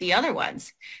the other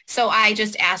ones. So I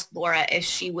just asked Laura if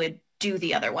she would do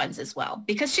the other ones as well,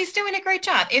 because she's doing a great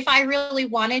job. If I really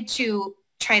wanted to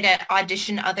try to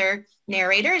audition other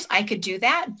narrators, I could do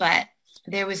that, but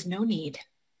there was no need.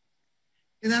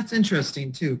 And that's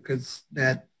interesting too, because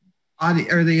that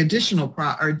audio or the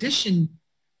audition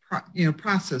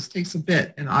process takes a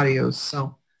bit in audios.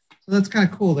 So that's kind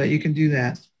of cool that you can do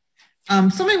that.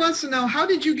 Somebody wants to know, how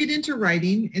did you get into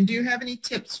writing, and do you have any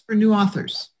tips for new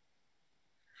authors?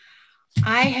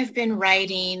 I have been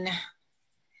writing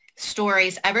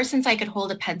stories ever since I could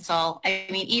hold a pencil. I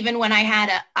mean, even when I had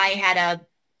a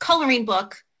coloring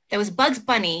book that was Bugs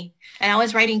Bunny, and I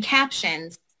was writing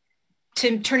captions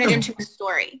to turn it into a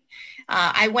story.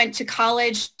 I went to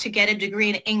college to get a degree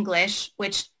in English,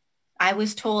 which I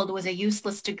was told was a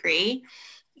useless degree.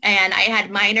 And I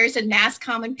had minors in mass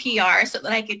comm and PR so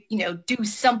that I could, do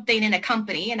something in a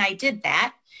company. And I did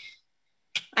that.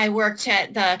 I worked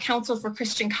at the Council for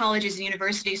Christian Colleges and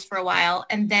Universities for a while.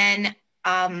 And then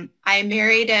I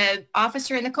married an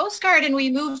officer in the Coast Guard, and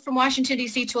we moved from Washington,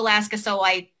 D.C. to Alaska. So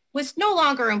I was no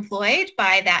longer employed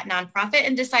by that nonprofit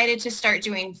and decided to start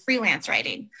doing freelance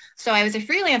writing. So I was a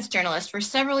freelance journalist for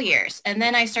several years. And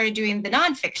then I started doing the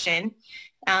nonfiction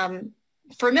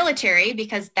for military,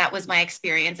 because that was my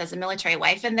experience as a military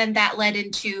wife. And then that led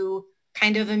into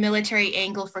kind of a military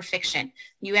angle for fiction.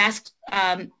 You asked,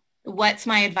 what's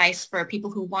my advice for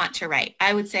people who want to write?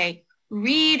 I would say,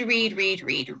 read,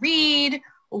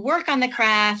 work on the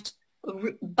craft,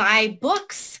 buy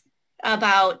books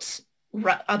about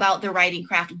the writing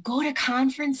craft, go to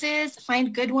conferences,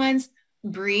 find good ones.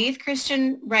 Breathe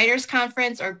Christian Writers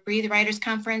Conference or Breathe Writers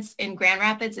Conference in Grand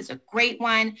Rapids is a great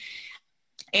one.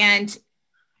 And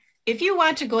if you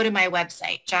want to go to my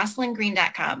website,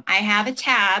 jocelyngreen.com, I have a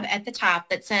tab at the top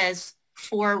that says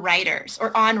for writers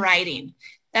or on writing.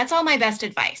 That's all my best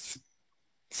advice.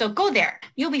 So go there.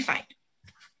 You'll be fine.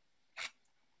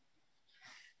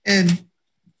 And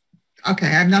okay, I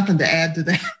have nothing to add to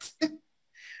that.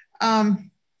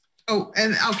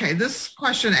 This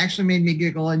question actually made me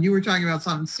giggle, and you were talking about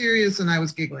something serious and I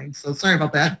was giggling, so sorry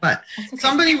about that. But okay.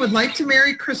 Somebody would like to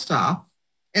marry Christoph,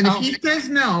 and if he says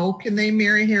no, can they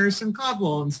marry Harrison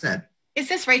Caldwell instead? Is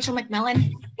this Rachel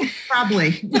McMillan?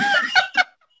 Probably.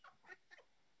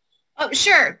 Oh,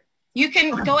 sure. You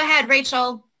can go ahead,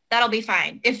 Rachel. That'll be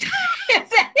fine. If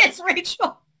that is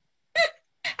Rachel.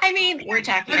 I mean, we're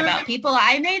talking about people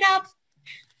I made up.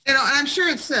 And I'm sure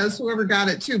it says whoever got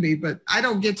it to me, but I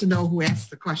don't get to know who asked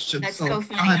the question, so I'll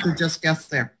have to just guess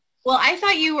there. Well, I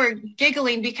thought you were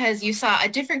giggling because you saw a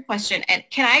different question. And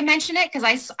can I mention it? Because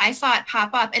I saw it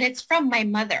pop up, and it's from my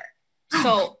mother.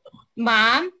 So,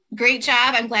 Mom, great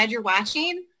job. I'm glad you're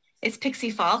watching. It's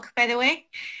Pixie Falk, by the way.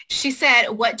 She said,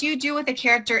 what do you do with a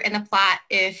character in the plot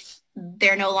if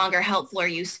they're no longer helpful or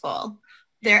useful?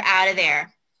 They're out of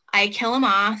there. I kill them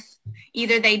off.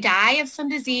 Either they die of some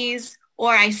disease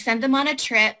or I send them on a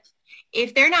trip.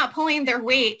 If they're not pulling their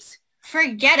weight,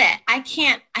 forget it. I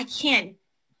can't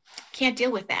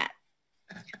deal with that.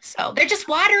 So they're just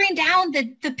watering down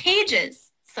the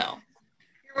pages. So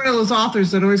you're one of those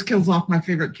authors that always kills off my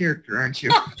favorite character, aren't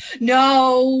you?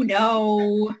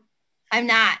 No, I'm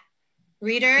not.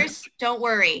 Readers, don't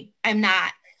worry. I'm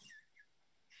not.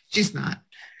 She's not.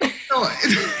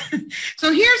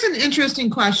 So here's an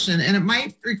interesting question, and it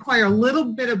might require a little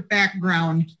bit of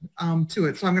background to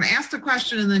it. So I'm going to ask the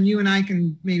question, and then you and I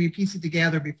can maybe piece it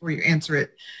together before you answer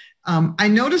it. I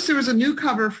noticed there was a new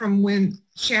cover from when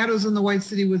Shadows in the White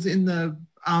City was in the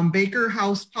Baker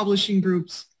House Publishing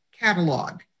Group's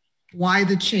catalog. Why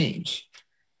the change?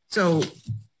 So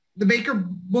the Baker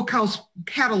Bookhouse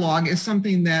catalog is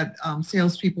something that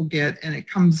salespeople get, and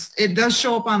it does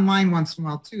show up online once in a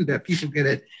while too, that people get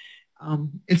it.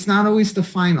 It's not always the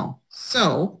final.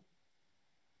 So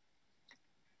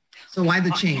why the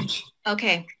change?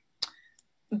 Okay,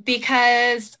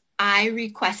 because I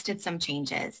requested some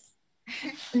changes.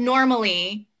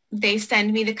 Normally, they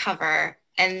send me the cover,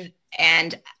 and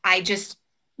I just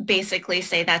basically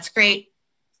say, that's great.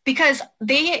 Because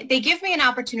they give me an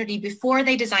opportunity before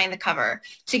they design the cover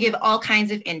to give all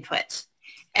kinds of input.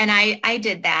 And I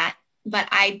did that, but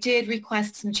I did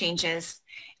request some changes.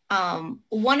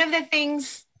 One of the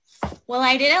things,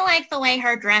 I didn't like the way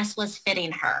her dress was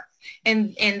fitting her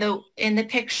in the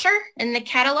picture, in the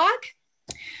catalog.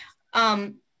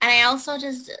 And I also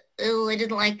I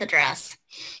didn't like the dress.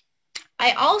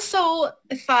 I also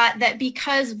thought that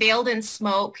because Veiled in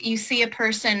Smoke, you see a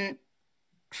person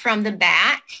from the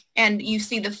back and you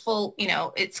see the full,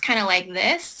 it's kind of like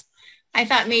this. I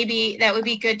thought maybe that would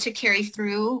be good to carry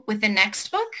through with the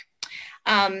next book.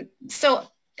 So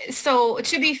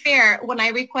to be fair, when I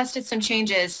requested some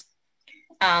changes,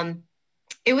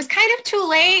 It was kind of too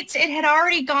late. It had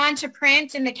already gone to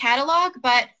print in the catalog,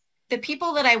 but the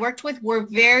people that I worked with were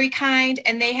very kind,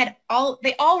 and they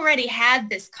already had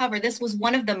this cover. This was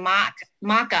one of the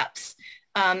mock-ups,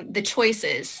 the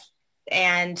choices.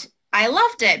 And I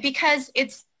loved it because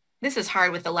this is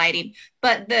hard with the lighting,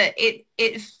 but it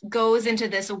goes into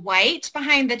this white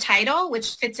behind the title,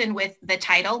 which fits in with the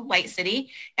title, White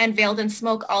City, and Veiled in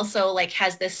Smoke also like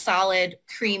has this solid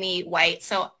creamy white.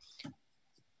 So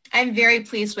I'm very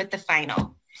pleased with the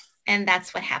final, and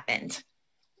that's what happened.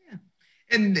 Yeah.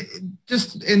 And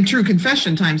just in true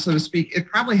confession time, so to speak, it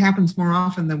probably happens more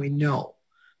often than we know.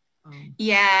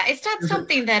 Yeah, it's not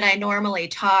something that I normally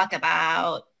talk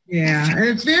about. Yeah, and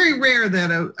it's very rare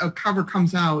that a cover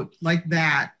comes out like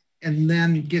that and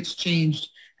then gets changed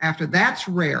after. That's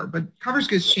rare, but covers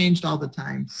get changed all the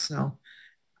time. So,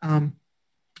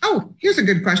 oh, here's a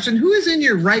good question. Who is in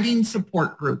your writing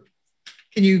support group?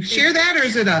 Can you share that, or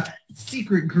is it a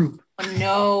secret group?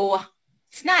 No,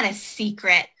 it's not a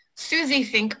secret. Susie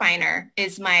Finkbeiner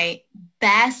is my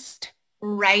best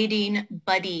writing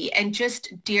buddy and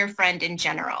just dear friend in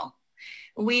general.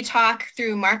 We talk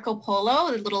through Marco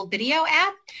Polo, the little video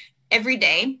app, every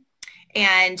day.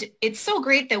 And it's so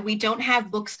great that we don't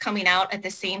have books coming out at the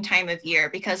same time of year,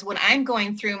 because when I'm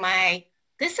going through my,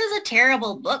 this is a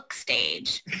terrible book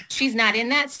stage, she's not in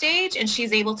that stage, and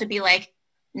she's able to be like,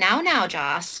 now,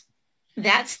 Joss,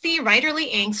 that's the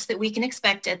writerly angst that we can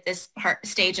expect at this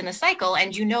stage in the cycle,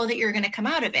 and you know that you're going to come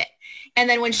out of it. And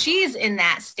then when she's in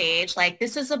that stage, like,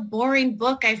 this is a boring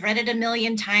book, I've read it a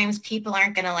million times, people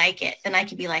aren't going to like it, then I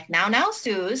can be like, now,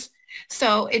 Suze.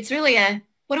 So it's really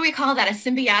what do we call that, a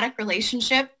symbiotic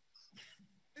relationship?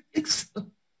 I think so.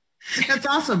 That's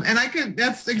awesome. And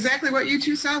that's exactly what you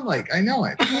two sound like. I know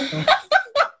it.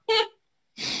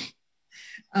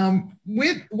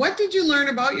 What did you learn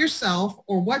about yourself,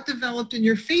 or what developed in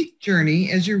your faith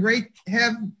journey as you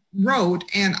wrote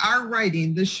and are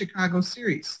writing this Chicago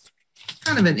series?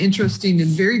 Kind of an interesting and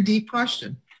very deep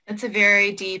question. That's a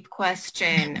very deep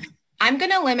question. I'm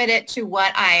going to limit it to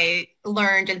what I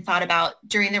learned and thought about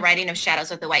during the writing of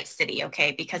Shadows of the White City,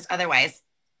 okay? Because otherwise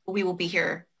we will be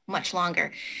here much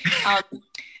longer.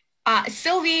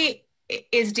 Sylvie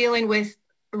is dealing with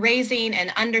raising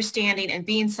and understanding and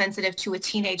being sensitive to a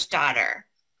teenage daughter.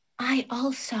 I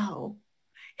also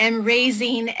am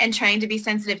raising and trying to be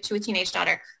sensitive to a teenage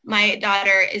daughter. My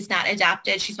daughter is not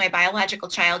adopted. She's my biological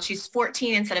child. She's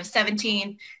 14 instead of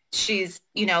 17. She's,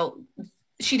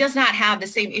 she does not have the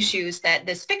same issues that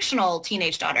this fictional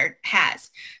teenage daughter has.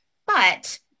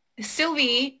 But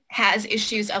Sylvie has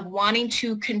issues of wanting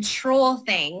to control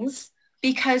things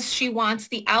because she wants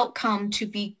the outcome to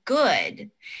be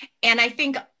good. And I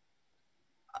think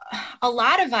a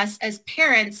lot of us as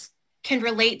parents can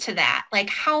relate to that. Like,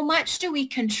 how much do we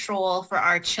control for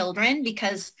our children?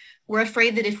 Because we're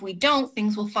afraid that if we don't,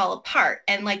 things will fall apart.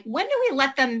 And like, when do we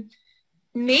let them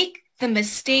make the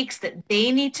mistakes that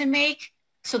they need to make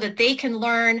so that they can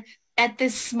learn at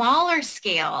this smaller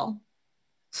scale,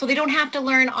 so they don't have to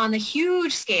learn on the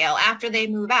huge scale after they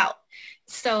move out?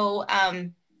 So,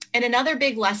 and another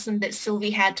big lesson that Sylvie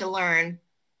had to learn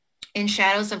in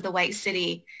Shadows of the White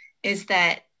City is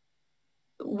that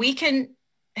we can,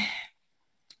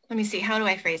 let me see, how do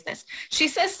I phrase this? She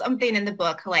says something in the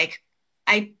book like,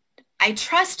 I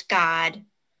trust God,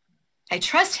 I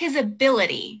trust his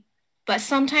ability, but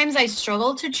sometimes I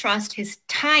struggle to trust his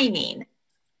timing.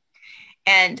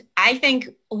 And I think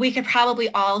we could probably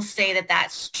all say that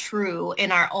that's true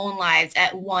in our own lives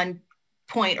at one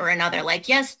point or another. Like,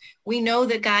 yes, we know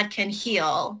that God can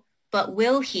heal, but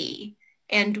will he?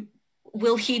 And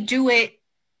will he do it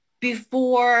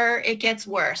before it gets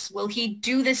worse? Will he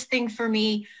do this thing for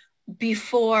me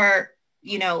before,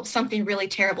 something really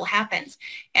terrible happens?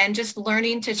 And just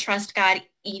learning to trust God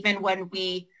even when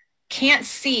we can't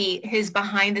see his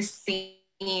behind the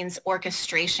scenes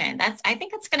orchestration. I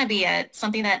think it's going to be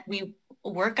something that we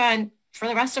work on for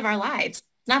the rest of our lives.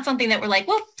 It's not something that we're like,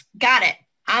 well, got it,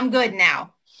 I'm good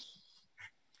now.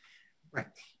 Right.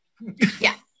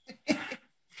 Yeah.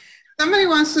 Somebody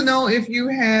wants to know if you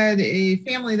had a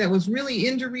family that was really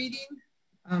into reading.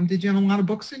 Did you have a lot of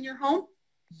books in your home?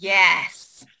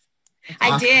 Yes,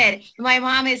 awesome. I did. My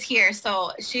mom is here,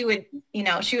 so she would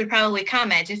probably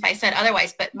comment if I said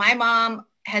otherwise. But my mom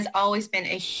has always been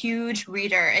a huge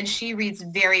reader, and she reads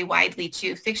very widely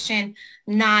too. Fiction,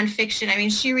 nonfiction. I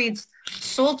mean, she reads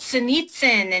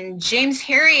Solzhenitsyn and James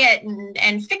Herriot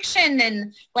and fiction,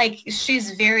 and like,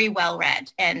 she's very well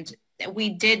read. And we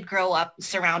did grow up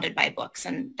surrounded by books,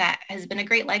 and that has been a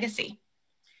great legacy.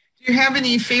 Do you have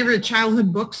any favorite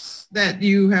childhood books that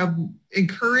you have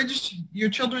encouraged your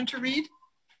children to read?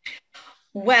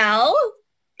 Well,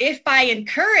 if by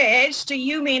encouraged, do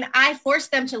you mean I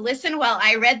forced them to listen while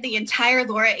I read the entire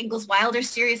Laura Ingalls Wilder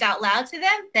series out loud to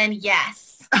them? Then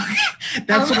yes.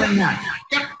 That's what I meant.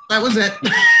 Yep, that was it.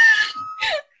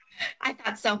 I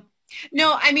thought so.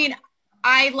 No, I mean,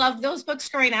 I loved those books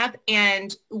growing up,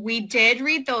 and we did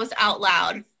read those out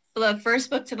loud, the first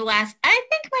book to the last. I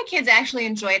think my kids actually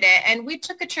enjoyed it, and we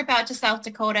took a trip out to South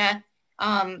Dakota,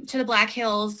 to the Black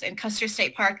Hills and Custer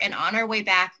State Park, and on our way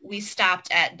back, we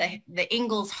stopped at the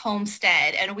Ingalls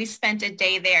homestead, and we spent a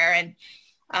day there, and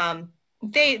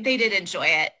they did enjoy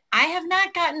it. I have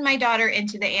not gotten my daughter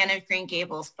into the Anne of Green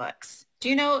Gables books. Do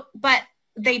you know? But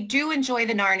they do enjoy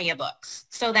the Narnia books,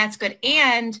 so that's good.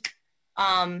 And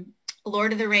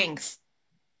Lord of the Rings.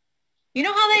 You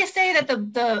know how they say that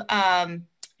the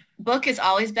book is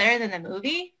always better than the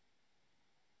movie?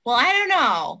 Well, I don't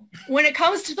know. When it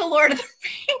comes to the Lord of the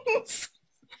Rings.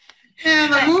 Yeah,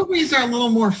 the movies are a little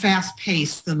more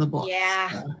fast-paced than the books.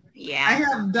 Yeah, yeah. I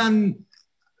have done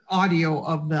audio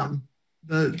of them,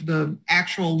 the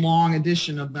actual long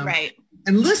edition of them. Right.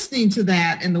 And listening to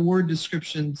that and the word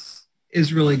descriptions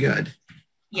is really good.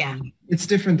 Yeah. It's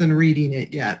different than reading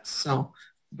it yet. So,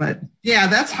 but yeah,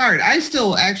 that's hard. I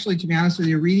still actually, to be honest with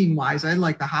you, reading wise, I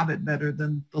like The Hobbit better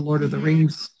than the Lord of the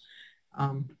Rings.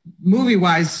 Movie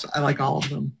wise, I like all of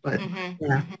them, but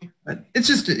yeah, but it's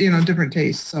just, different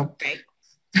tastes. So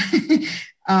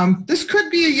this could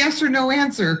be a yes or no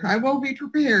answer. I will be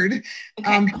prepared.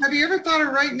 Okay. Have you ever thought of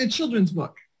writing a children's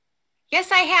book?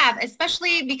 Yes, I have,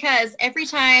 especially because every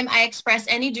time I express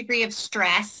any degree of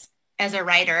stress as a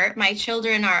writer, my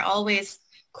children are always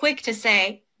quick to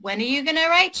say, when are you going to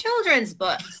write children's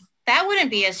books? That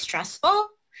wouldn't be as stressful,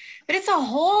 but it's a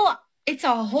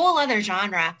whole other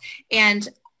genre. And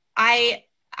I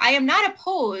am not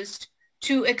opposed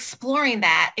to exploring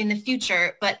that in the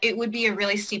future, but it would be a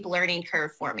really steep learning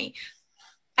curve for me.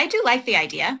 I do like the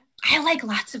idea. I like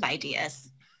lots of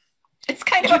ideas. It's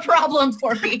kind of a problem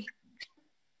for me.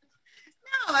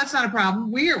 No, that's not a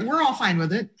problem. We're all fine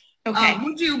with it. Okay.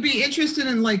 Would you be interested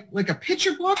in like a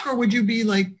picture book, or would you be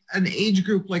like an age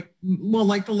group, like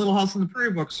the Little House on the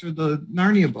Prairie books or the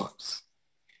Narnia books?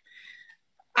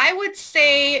 I would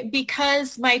say,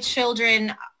 because my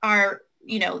children are,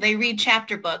 they read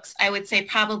chapter books, I would say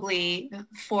probably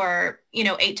for,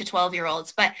 8 to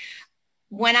 12-year-olds. But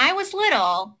when I was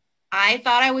little, I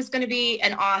thought I was going to be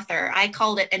an author. I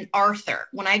called it an Arthur.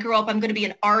 When I grew up, I'm going to be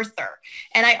an Arthur.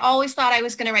 And I always thought I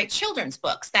was going to write children's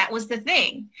books. That was the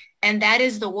thing. And that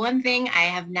is the one thing I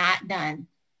have not done.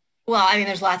 Well, I mean,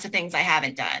 there's lots of things I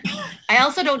haven't done. I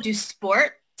also don't do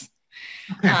sport.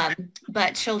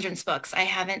 But children's books, I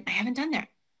haven't done that.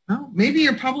 Oh, maybe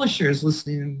your publisher is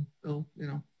listening. And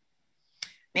they'll,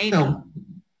 Maybe. So.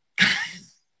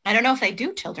 I don't know if they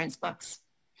do children's books.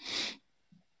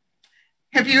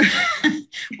 Have you?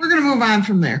 We're going to move on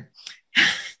from there.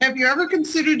 Have you ever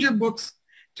considered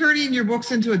turning your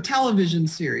books into a television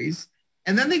series?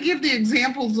 And then they give the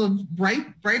examples of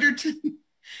Brighterton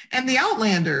and The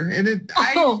Outlander, and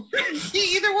I don't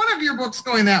see either one of your books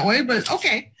going that way. But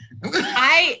okay.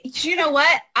 You know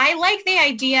what? I like the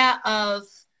idea of,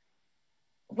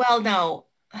 well, no,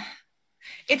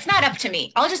 it's not up to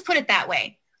me. I'll just put it that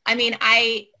way. I mean,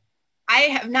 I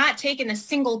have not taken a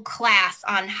single class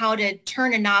on how to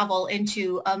turn a novel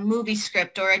into a movie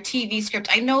script or a TV script.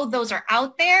 I know those are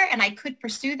out there and I could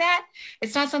pursue that.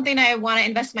 It's not something I want to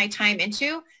invest my time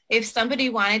into. If somebody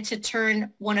wanted to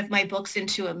turn one of my books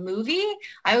into a movie,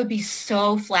 I would be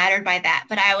so flattered by that.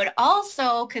 But I would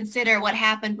also consider what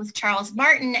happened with Charles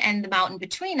Martin and The Mountain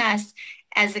Between Us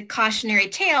as a cautionary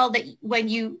tale, that when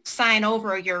you sign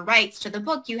over your rights to the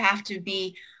book, you have to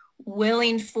be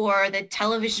willing for the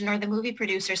television or the movie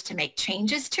producers to make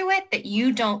changes to it that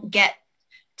you don't get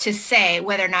to say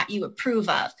whether or not you approve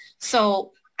of.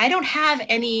 So I don't have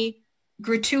any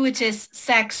gratuitous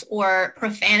sex or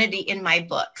profanity in my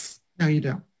books. No, you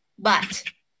don't. But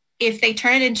if they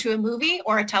turn it into a movie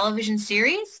or a television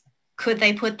series, could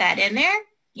they put that in there?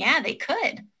 Yeah, they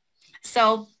could.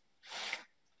 So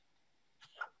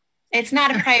it's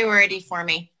not a priority for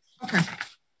me. Okay.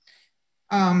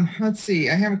 Let's see.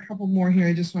 I have a couple more here.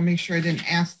 I just want to make sure I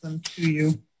didn't ask them to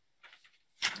you.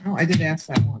 Oh, I did ask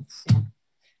that once. So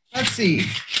let's see.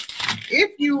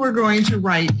 If you were going to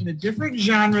write in a different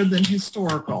genre than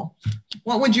historical,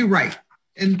 what would you write?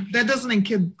 And that doesn't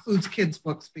include kids'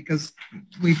 books because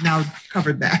we've now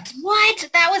covered that. What?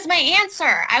 That was my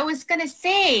answer. I was going to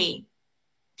say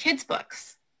kids'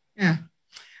 books. Yeah.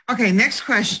 Okay, next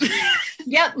question.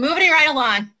 Yep, moving right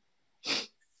along.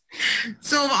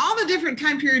 So of all the different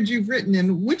time periods you've written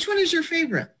in, which one is your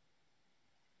favorite?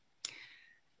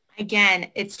 My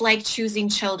again, it's like choosing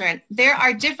children. There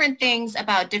are different things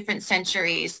about different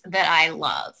centuries that I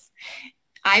love.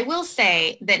 I will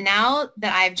say that now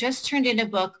that I've just turned in a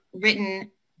book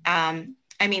written,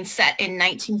 set in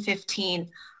 1915,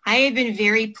 I have been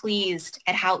very pleased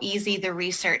at how easy the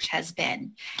research has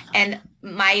been. And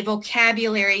my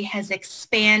vocabulary has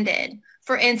expanded.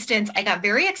 For instance, I got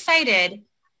very excited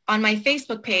on my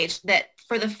Facebook page that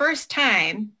for the first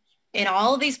time in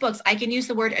all of these books, I can use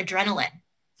the word adrenaline,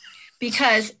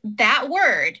 because that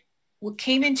word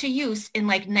came into use in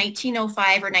like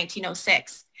 1905 or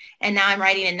 1906. And now I'm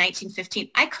writing in 1915.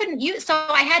 I couldn't use, so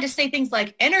I had to say things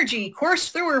like energy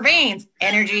coursed through her veins.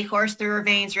 Energy coursed through her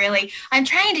veins, really? I'm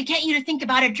trying to get you to think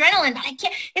about adrenaline, but I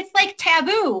can't. It's like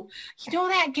taboo. You know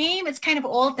that game? It's kind of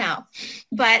old now.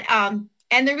 But,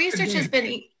 and the research has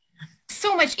been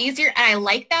so much easier, and I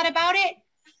like that about it.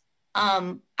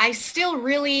 I still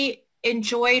really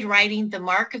enjoyed writing The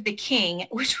Mark of the King,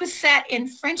 which was set in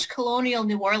French colonial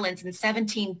New Orleans in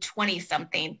 1720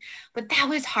 something, but that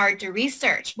was hard to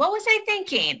research. What was I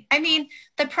thinking? I mean,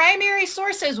 the primary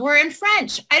sources were in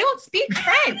French. I don't speak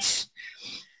French.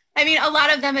 I mean, a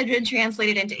lot of them had been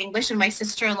translated into English, and my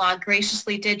sister-in-law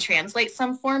graciously did translate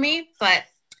some for me, but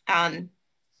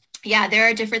yeah, there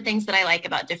are different things that I like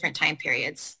about different time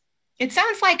periods. It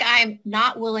sounds like I'm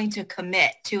not willing to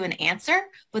commit to an answer,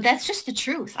 but that's just the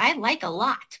truth. I like a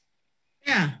lot.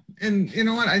 Yeah. And you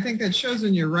know what? I think that shows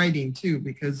in your writing too,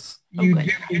 because you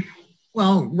do,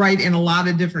 well, write in a lot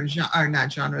of different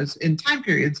not genres in time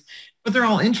periods, but they're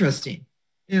all interesting,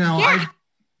 you know. Yeah.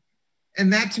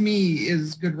 And that to me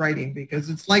is good writing,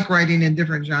 because it's like writing in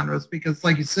different genres, because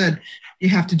like you said, you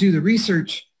have to do the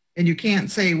research, and you can't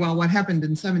say, well, what happened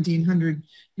in 1700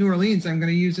 New Orleans, I'm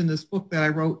going to use in this book that I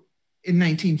wrote in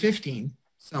 1915.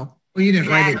 So, well, you didn't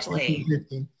write it in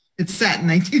 1915. It's set in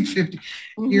 1950.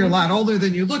 Mm-hmm. You're a lot older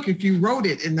than you look if you wrote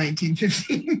it in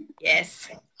 1915. Yes.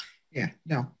 Yeah,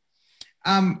 no.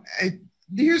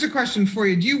 Here's a question for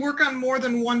you. Do you work on more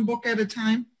than one book at a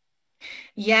time?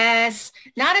 Yes,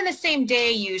 not in the same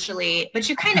day usually, but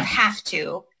you kind of have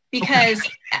to, because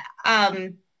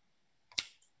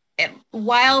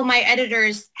while my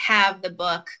editors have the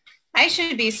book, I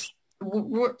should be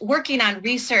working on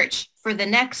research for the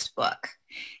next book.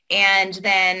 And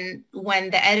then when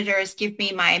the editors give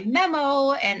me my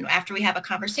memo, and after we have a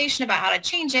conversation about how to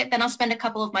change it, then I'll spend a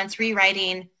couple of months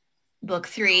rewriting book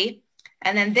 3,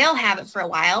 and then they'll have it for a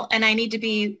while, and I need to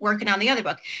be working on the other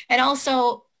book. And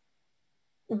also,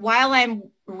 while I'm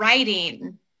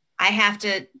writing, I have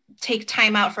to take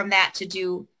time out from that to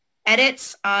do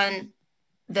edits on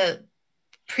the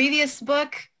previous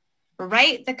book,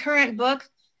 write the current book,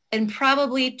 and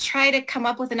probably try to come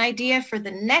up with an idea for the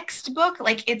next book.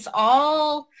 Like it's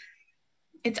all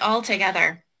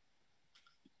together.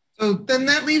 So then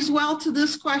that leaves well to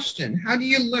this question. How do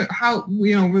you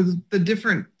learn, with the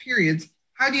different periods,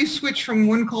 how do you switch from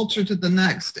one culture to the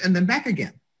next and then back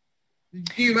again?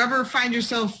 Do you ever find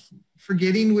yourself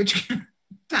forgetting which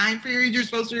time period you're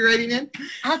supposed to be writing in?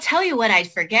 I'll tell you what I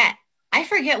forget. I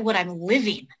forget what I'm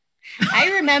living.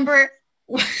 I remember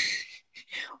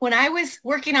when I was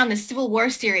working on the Civil War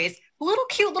series, a little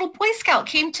cute little Boy Scout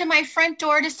came to my front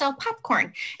door to sell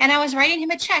popcorn, and I was writing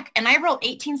him a check, and I wrote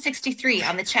 1863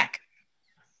 on the check.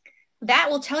 That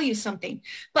will tell you something.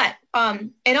 But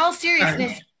in all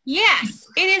seriousness, yes,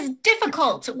 it is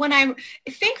difficult when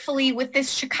thankfully with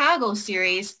this Chicago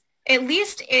series, at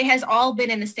least it has all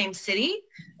been in the same city,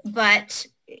 but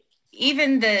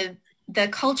even the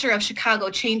culture of Chicago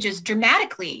changes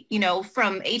dramatically,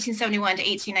 from 1871 to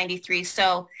 1893.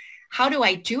 So how do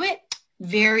I do it?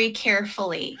 Very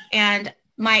carefully. And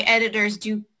my editors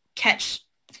do catch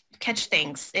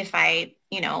things if I,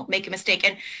 make a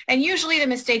mistake. And usually the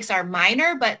mistakes are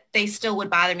minor, but they still would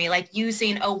bother me, like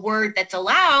using a word that's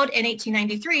allowed in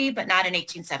 1893, but not in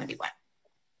 1871.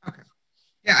 Okay.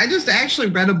 Yeah, I just actually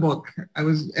read a book.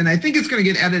 And I think it's going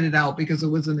to get edited out because it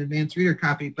was an advanced reader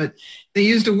copy, but they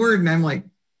used a word, and I'm like,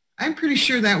 I'm pretty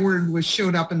sure that word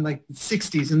showed up in like the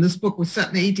 60s, and this book was set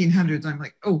in the 1800s. I'm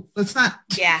like, oh, let's not.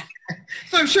 Yeah.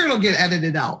 So I'm sure it'll get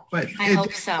edited out, but I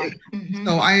hope so. Mm-hmm.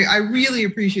 So I really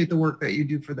appreciate the work that you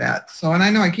do for that. So, and I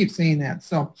know I keep saying that.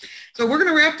 So we're going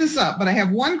to wrap this up, but I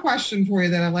have one question for you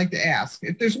that I'd like to ask.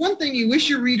 If there's one thing you wish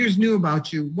your readers knew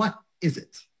about you, what is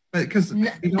it? Because we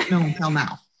don't know until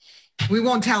now. We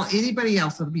won't tell anybody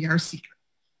else. It'll be our secret.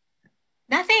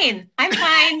 Nothing. I'm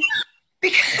fine.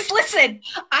 Because listen,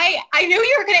 I knew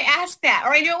you were going to ask that,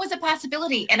 or I knew it was a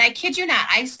possibility. And I kid you not,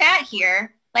 I sat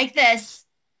here like this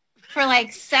for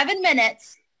like 7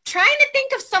 minutes trying to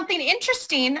think of something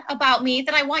interesting about me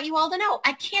that I want you all to know.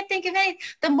 I can't think of any.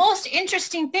 The most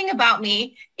interesting thing about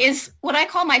me is what I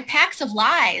call my packs of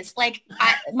lies. Like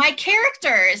my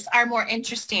characters are more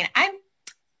interesting.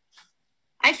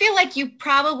 I feel like you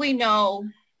probably know,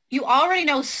 you already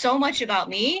know so much about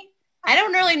me. I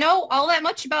don't really know all that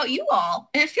much about you all.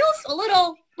 And it feels a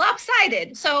little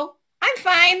lopsided. So I'm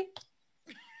fine.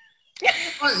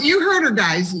 Well, you heard her,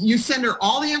 guys. You send her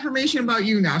all the information about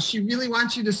you now. She really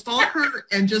wants you to stalk her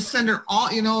and just send her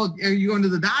all, you know, are you going to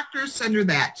the doctor? Send her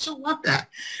that. She'll love that.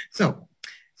 So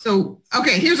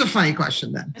okay, here's a funny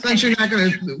question then. Okay. Since you're not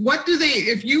going to, what do they,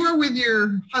 if you are with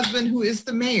your husband who is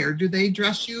the mayor, do they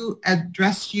address you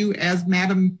as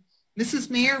Madam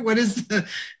Mrs. Mayor? What is the,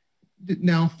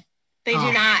 no. They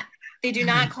do not. They do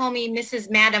not call me Mrs.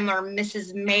 Madam or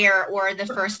Mrs. Mayor or the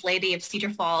First Lady of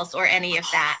Cedar Falls or any of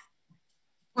that.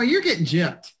 Well, you're getting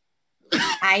gypped.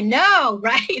 I know,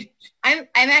 right? I'm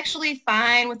actually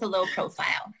fine with a low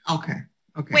profile. Okay.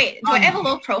 Wait, do I have a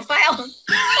low profile?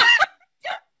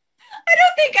 I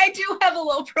don't think I do have a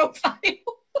low profile.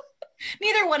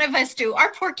 Neither one of us do.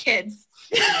 Our poor kids.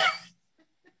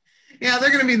 Yeah, they're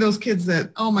going to be those kids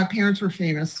that, oh, my parents were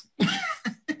famous.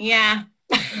 Yeah.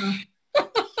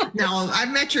 Now,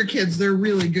 I've met your kids. They're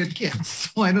really good kids.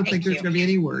 So I don't think there's going to be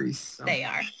any worries. So. They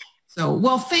are. So,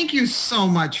 well, thank you so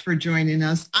much for joining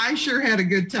us. I sure had a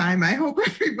good time. I hope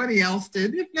everybody else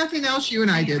did. If nothing else, you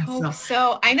and I did. I hope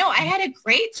so. I know. I had a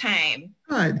great time.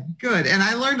 Good. And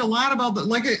I learned a lot about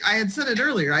like I had said it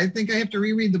earlier. I think I have to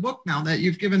reread the book now that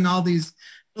you've given all these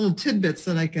little tidbits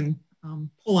that I can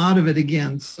pull out of it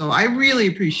again. So I really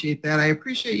appreciate that. I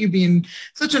appreciate you being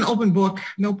such an open book,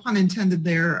 no pun intended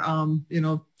there, you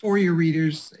know, for your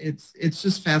readers. It's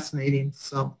just fascinating.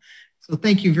 So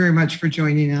thank you very much for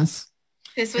joining us.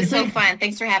 This was so fun.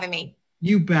 Thanks for having me.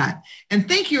 You bet. And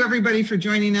thank you, everybody, for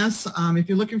joining us. If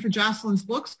you're looking for Jocelyn's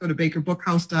books, go to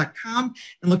bakerbookhouse.com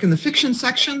and look in the fiction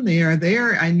section. They are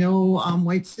there. I know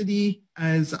White City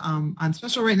is on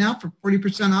special right now for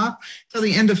 40% off till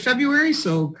the end of February.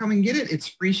 So come and get it. It's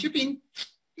free shipping.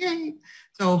 Yay.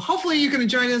 So hopefully you can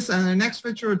join us on our next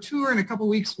virtual tour in a couple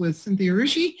weeks with Cynthia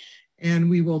Rushi, and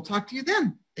we will talk to you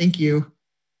then. Thank you.